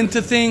look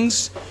into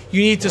things.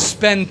 You need to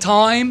spend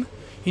time.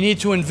 You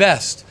need to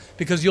invest,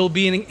 because you'll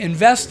be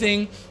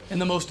investing in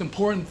the most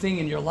important thing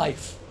in your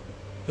life.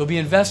 You'll be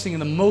investing in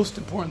the most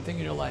important thing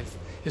in your life,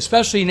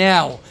 especially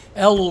now,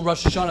 Elul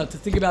Rosh Hashanah, to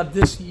think about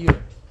this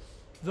year.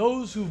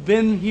 Those who've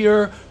been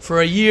here for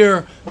a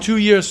year, 2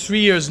 years, 3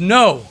 years,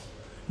 know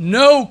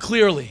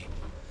clearly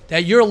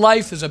that your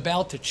life is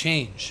about to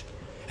change.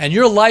 And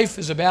your life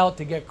is about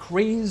to get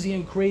crazy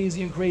and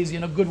crazy and crazy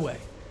in a good way.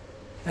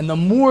 And the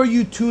more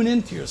you tune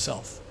into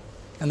yourself,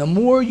 and the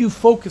more you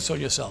focus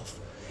on yourself,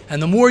 and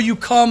the more you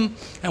come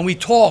and we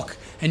talk,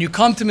 and you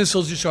come to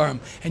Mesilas Yesharim,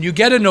 and you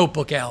get a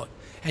notebook out,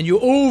 and you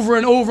over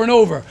and over and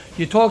over,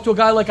 you talk to a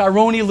guy like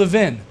Yoni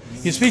Levin,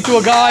 you speak to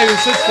a guy who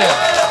sits there.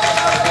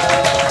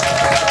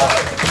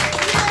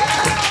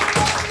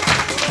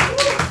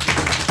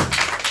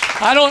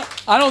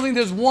 I don't think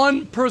there's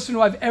one person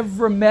who I've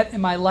ever met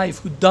in my life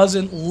who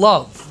doesn't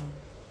love,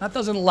 not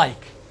doesn't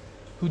like,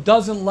 who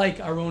doesn't like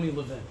Yoni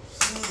Levin.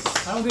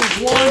 I don't think there's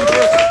one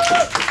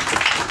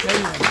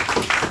person.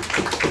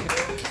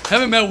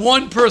 Haven't met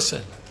one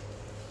person.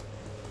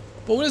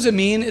 But what does it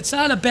mean? It's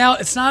not about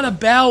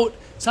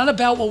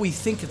what we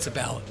think it's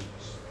about.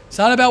 It's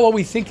not about what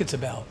we think it's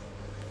about.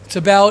 It's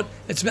about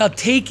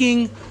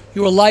taking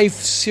your life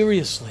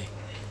seriously.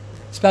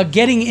 It's about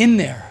getting in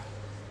there.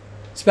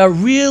 It's about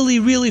really,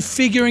 really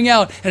figuring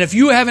out. And if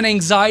you have an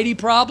anxiety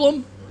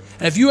problem,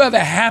 and if you have a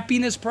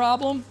happiness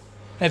problem,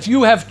 and if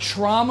you have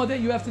trauma that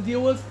you have to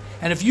deal with,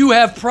 and if you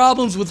have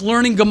problems with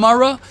learning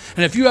Gemara,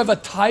 and if you have a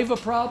taiva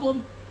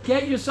problem,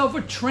 get yourself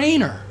a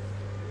trainer.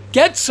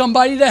 Get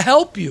somebody to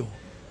help you.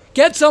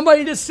 Get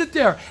somebody to sit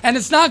there. And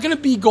it's not going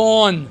to be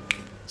gone.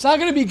 It's not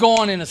going to be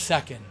gone in a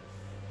second.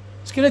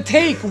 It's going to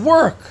take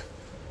work.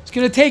 It's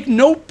going to take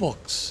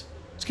notebooks.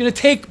 It's going to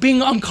take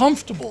being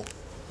uncomfortable.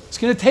 It's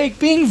going to take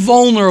being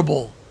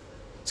vulnerable.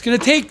 It's going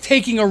to take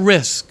taking a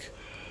risk.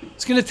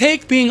 It's going to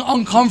take being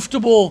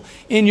uncomfortable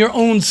in your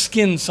own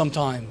skin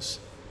sometimes.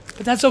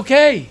 But that's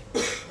okay.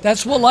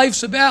 That's what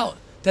life's about.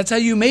 That's how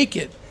you make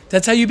it.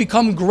 That's how you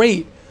become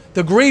great.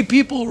 The great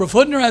people, Rav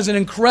Hutner has an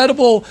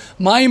incredible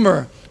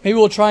mimer. Maybe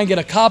we'll try and get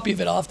a copy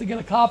of it. I'll have to get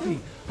a copy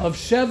of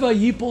Sheva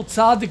Yipol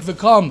Tzadik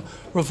V'Kam.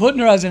 Rav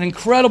Hutner has an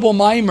incredible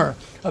mimer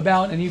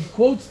about, and he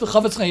quotes the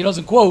Chofetz Chaim. He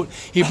doesn't quote.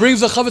 He brings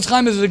the Chofetz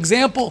Chaim as an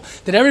example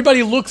that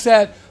everybody looks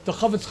at the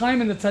Chofetz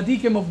Chaim and the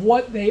tzaddikim of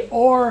what they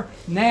are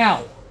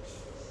now.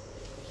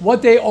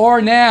 What they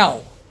are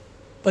now.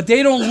 But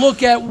they don't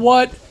look at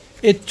what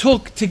it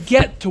took to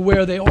get to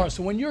where they are.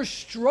 So when you're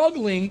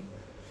struggling,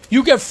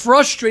 you get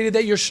frustrated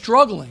that you're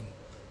struggling.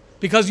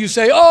 Because you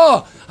say,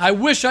 oh, I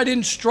wish I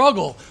didn't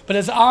struggle. But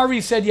as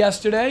Ari said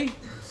yesterday,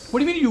 what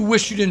do you mean you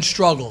wish you didn't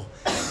struggle?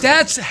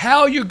 That's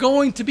how you're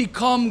going to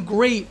become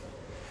great.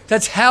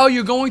 That's how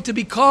you're going to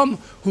become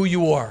who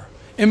you are.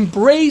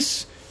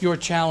 Embrace your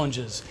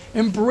challenges.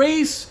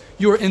 Embrace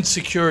your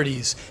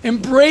insecurities.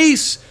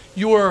 Embrace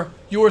your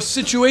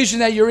situation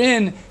that you're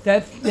in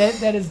that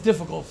is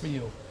difficult for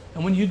you.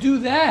 And when you do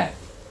that,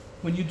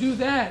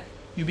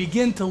 you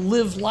begin to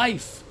live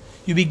life.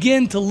 You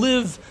begin to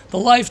live the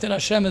life that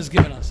Hashem has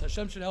given us.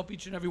 Hashem should help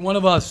each and every one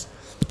of us.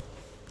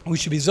 We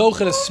should be zocheh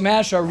to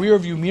smash our rear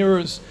view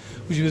mirrors.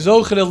 We should be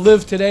zocheh to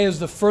live today as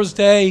the first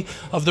day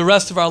of the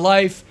rest of our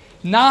life.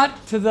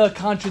 Not to the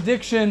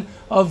contradiction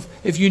of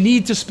if you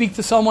need to speak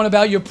to someone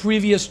about your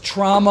previous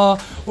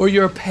trauma or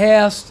your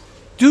past,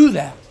 do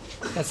that.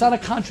 That's not a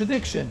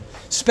contradiction.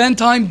 Spend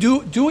time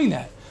doing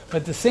that.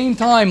 But at the same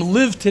time,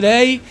 live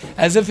today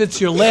as if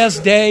it's your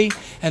last day.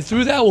 And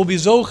through that, we'll be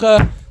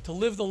zocheh to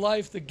live the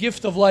life, the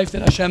gift of life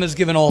that Hashem has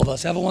given all of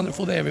us. Have a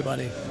wonderful day,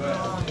 everybody.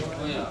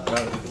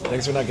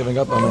 Thanks for not giving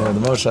up on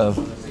the Moshav.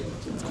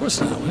 Of course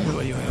not.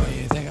 What do you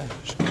think?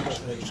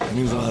 It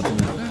means a lot to me.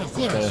 Yeah, of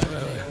course.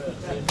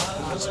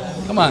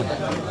 Come on.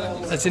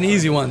 That's an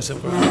easy one. So